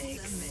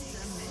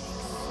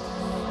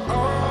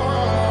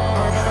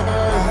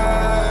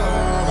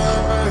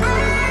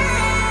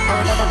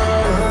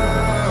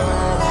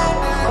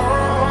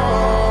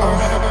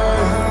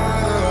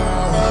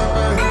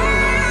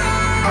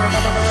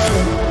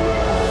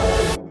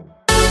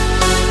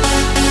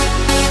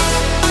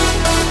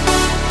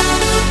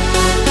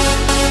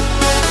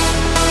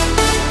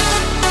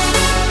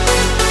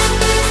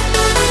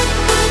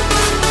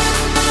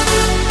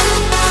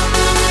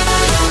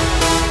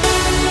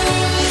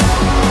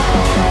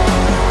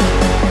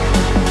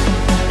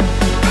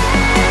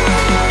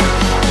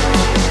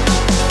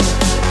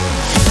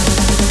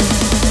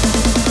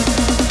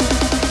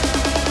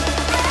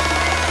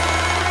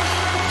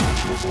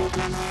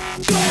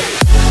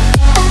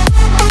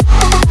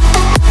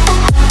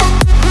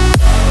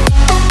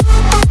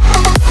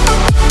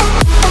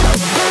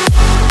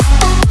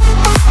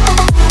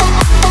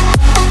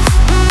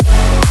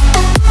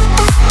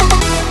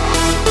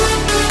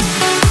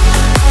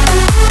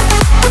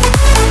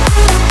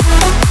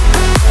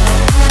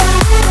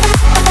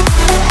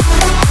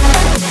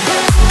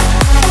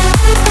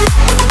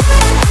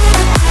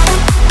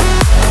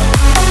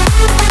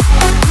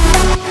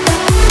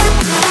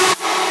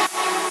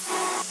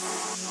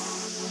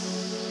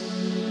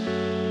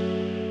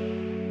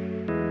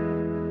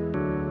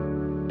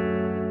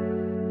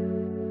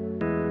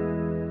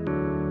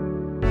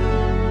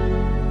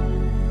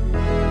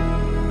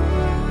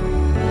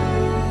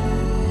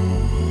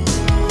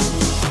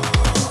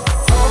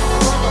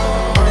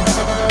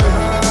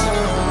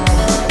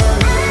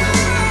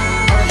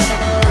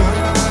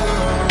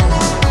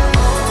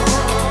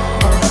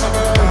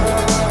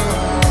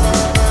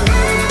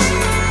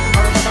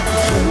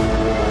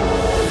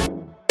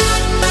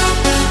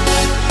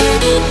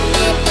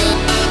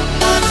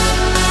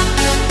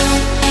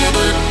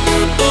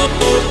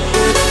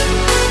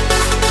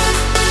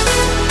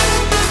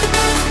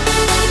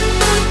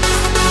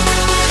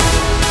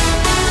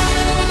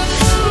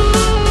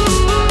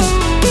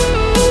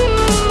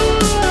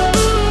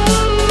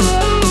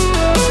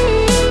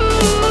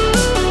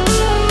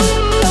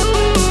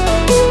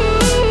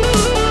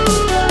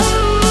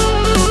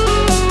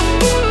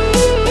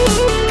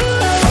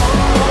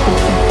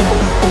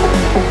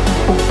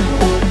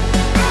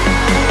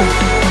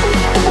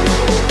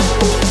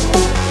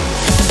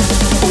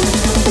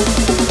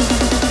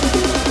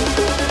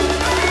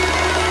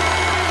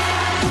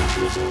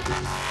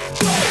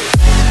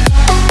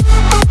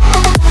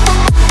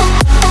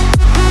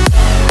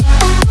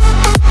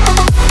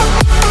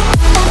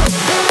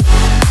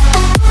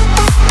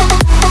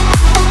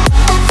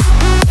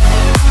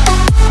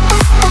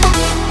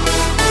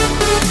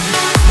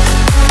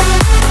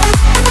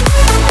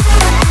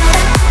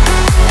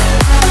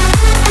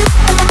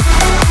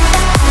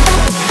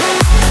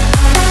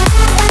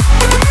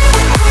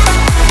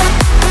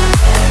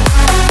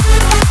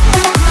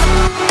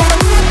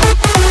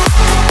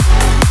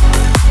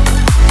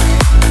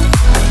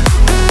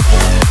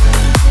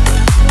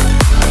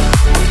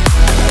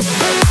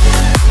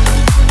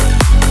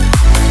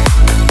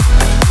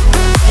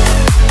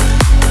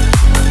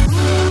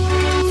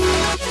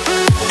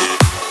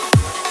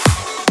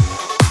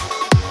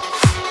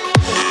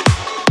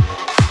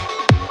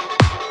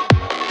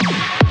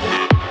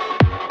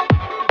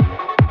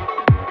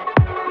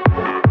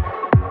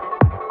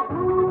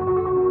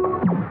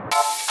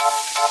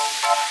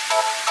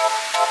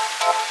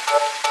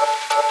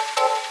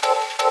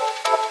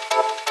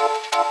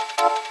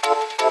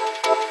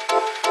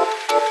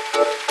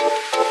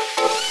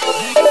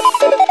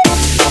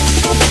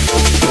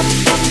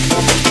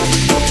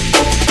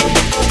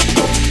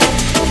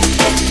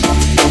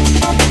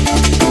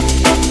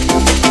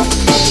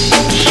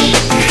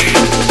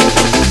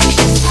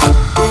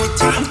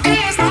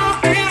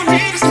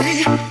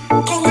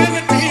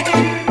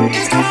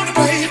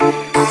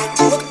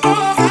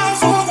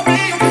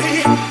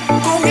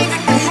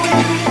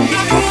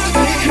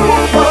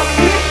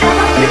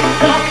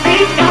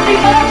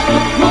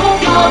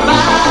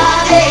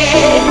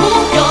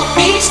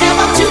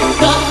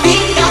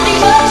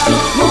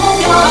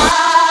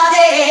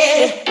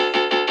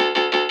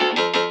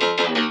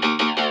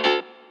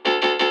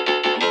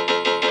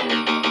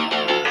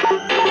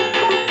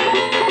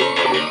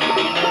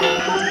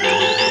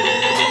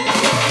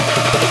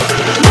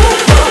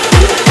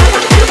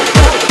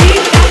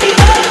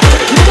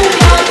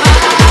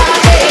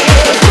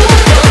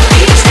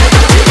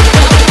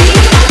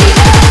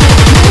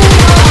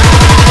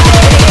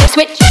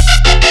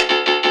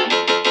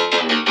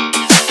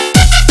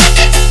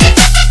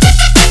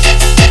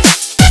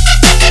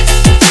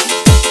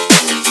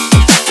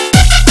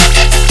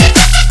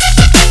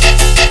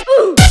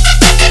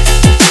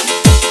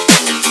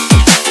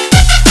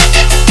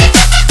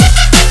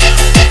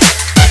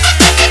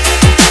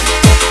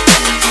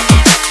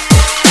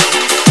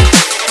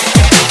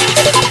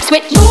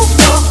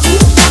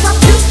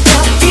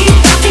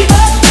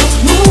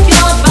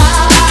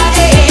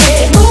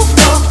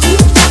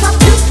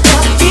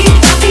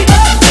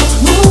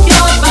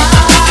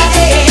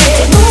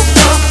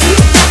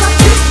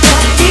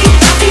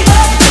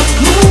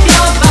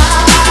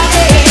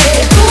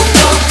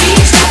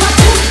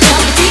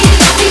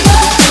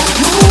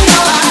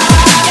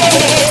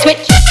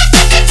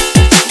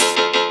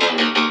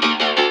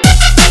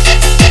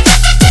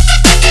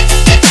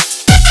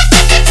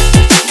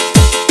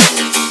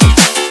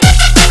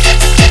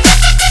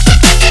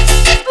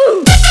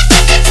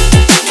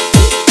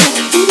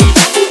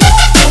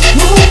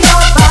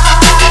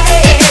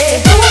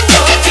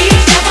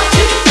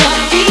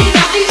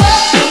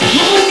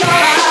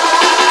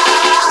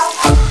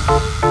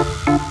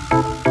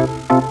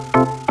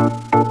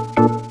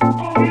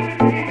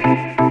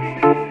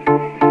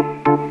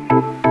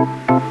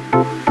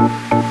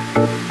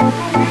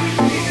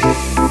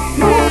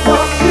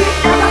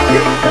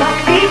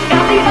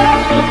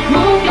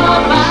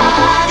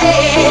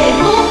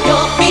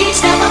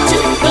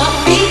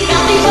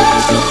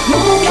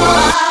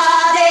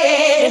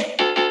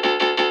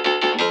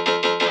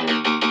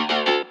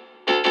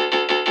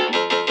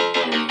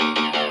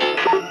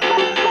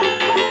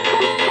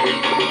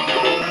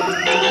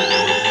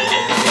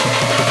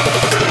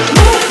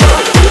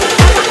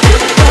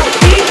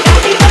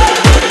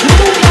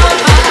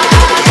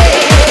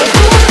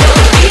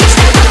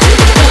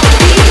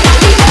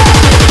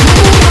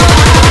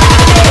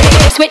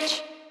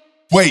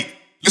 Wait,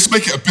 let's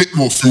make it a bit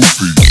more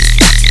filthy.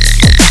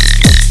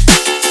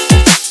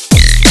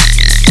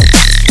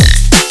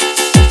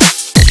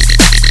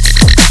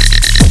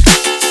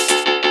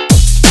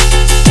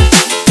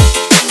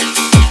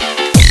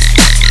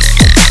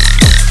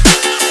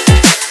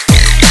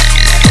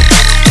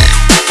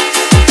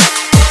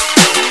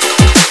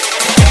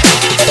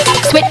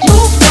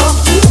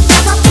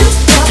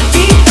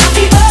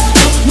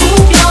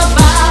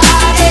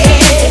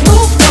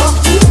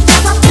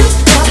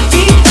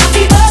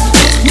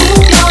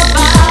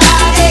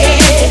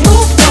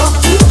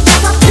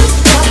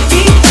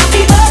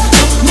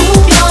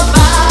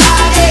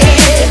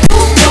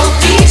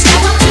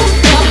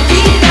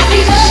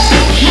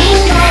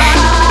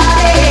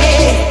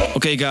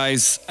 Okay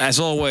guys, as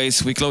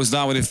always, we close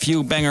down with a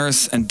few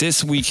bangers, and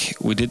this week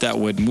we did that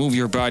with Move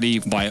Your Body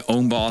by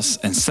Own Boss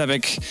and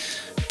Sevik.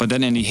 But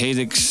then in the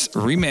Hazix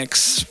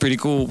remix, pretty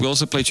cool, we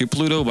also played you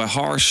Pluto by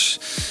Harsh.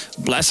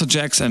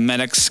 Blasterjaxx and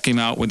Maddox came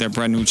out with their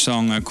brand new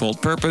song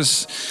called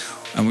Purpose.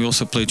 And we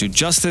also played you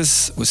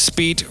Justice with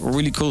Speed,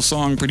 really cool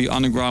song, pretty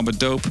underground but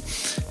dope.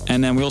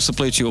 And then we also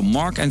played you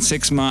Mark and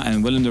Sixma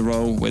and Willem de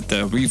Roe with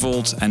the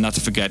Revolt, and not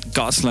to forget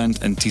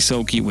Godsland and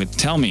Tisoki with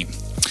Tell Me.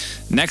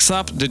 Next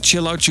up, the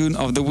chill out tune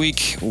of the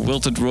week,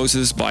 Wilted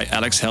Roses by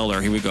Alex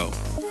Helder. Here we go.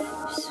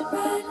 Lips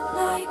red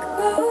like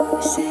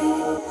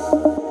roses,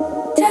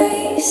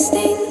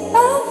 tasting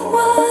of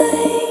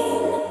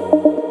wine,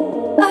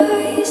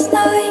 eyes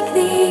like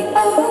the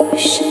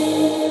ocean,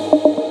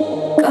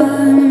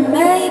 gonna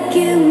make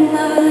you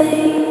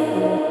mine.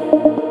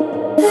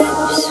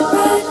 Lips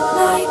red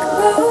like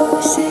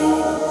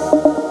roses,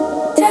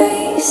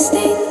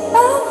 tasting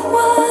of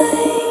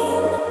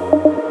wine,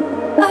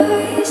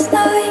 eyes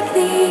like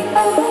the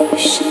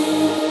ocean,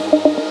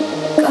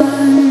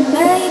 gonna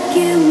make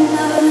you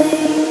mine.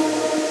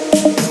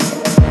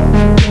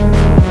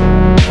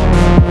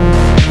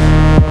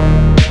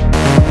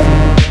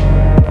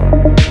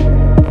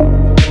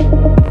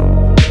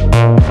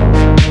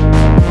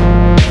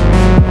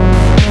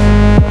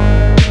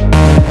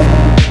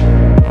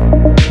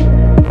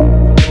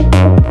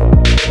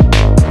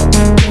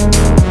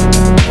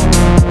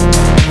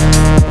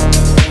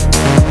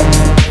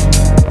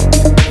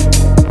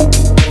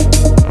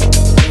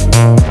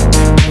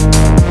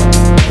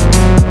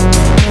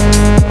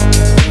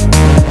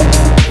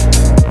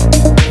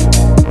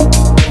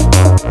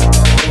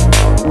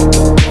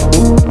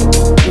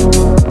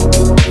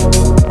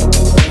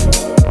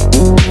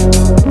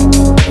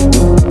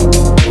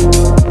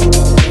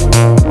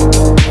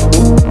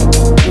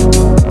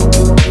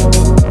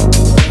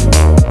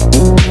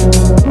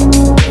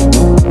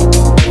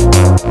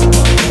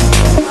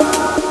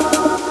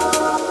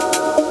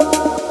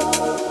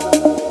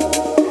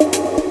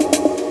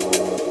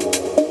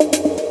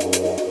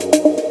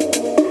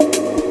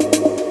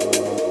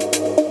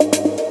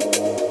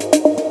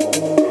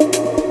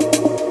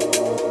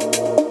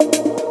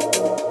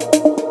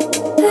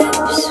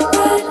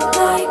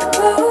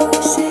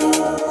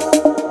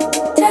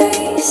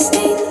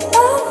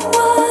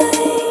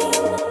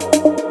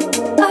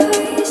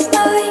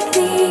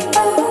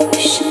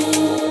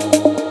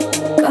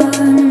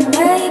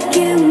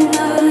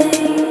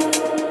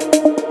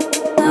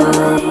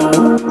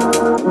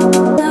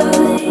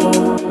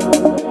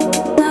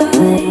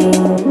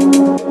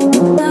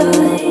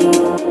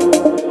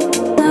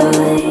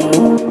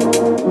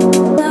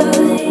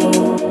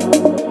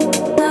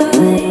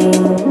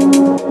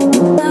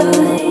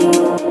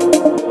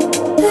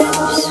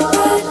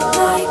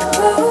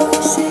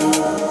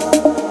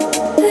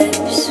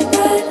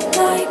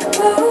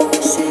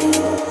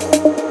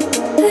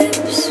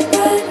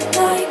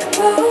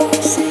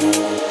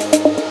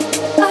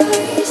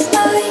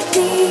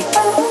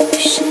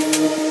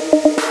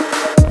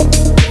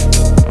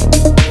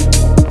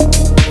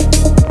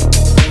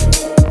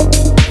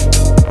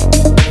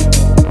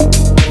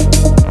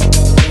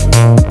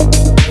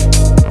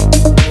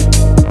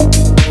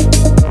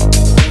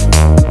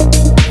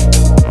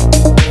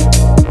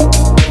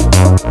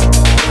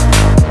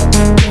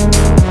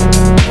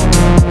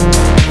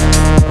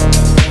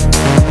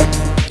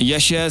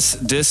 Yes,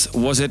 this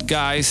was it,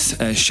 guys.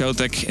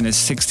 Showtek in a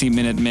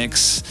 60-minute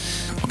mix.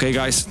 Okay,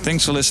 guys,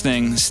 thanks for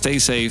listening. Stay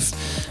safe.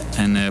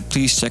 And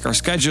please check our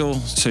schedule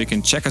so you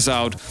can check us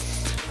out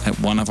at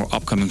one of our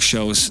upcoming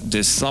shows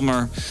this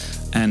summer.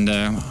 And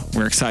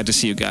we're excited to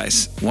see you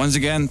guys. Once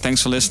again,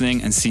 thanks for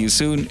listening and see you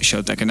soon.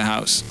 Showtek in the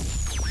house.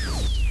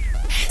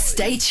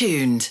 Stay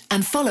tuned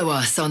and follow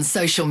us on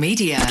social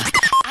media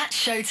at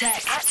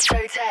Showtek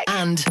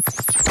and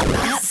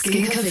at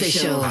Skink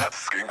Official.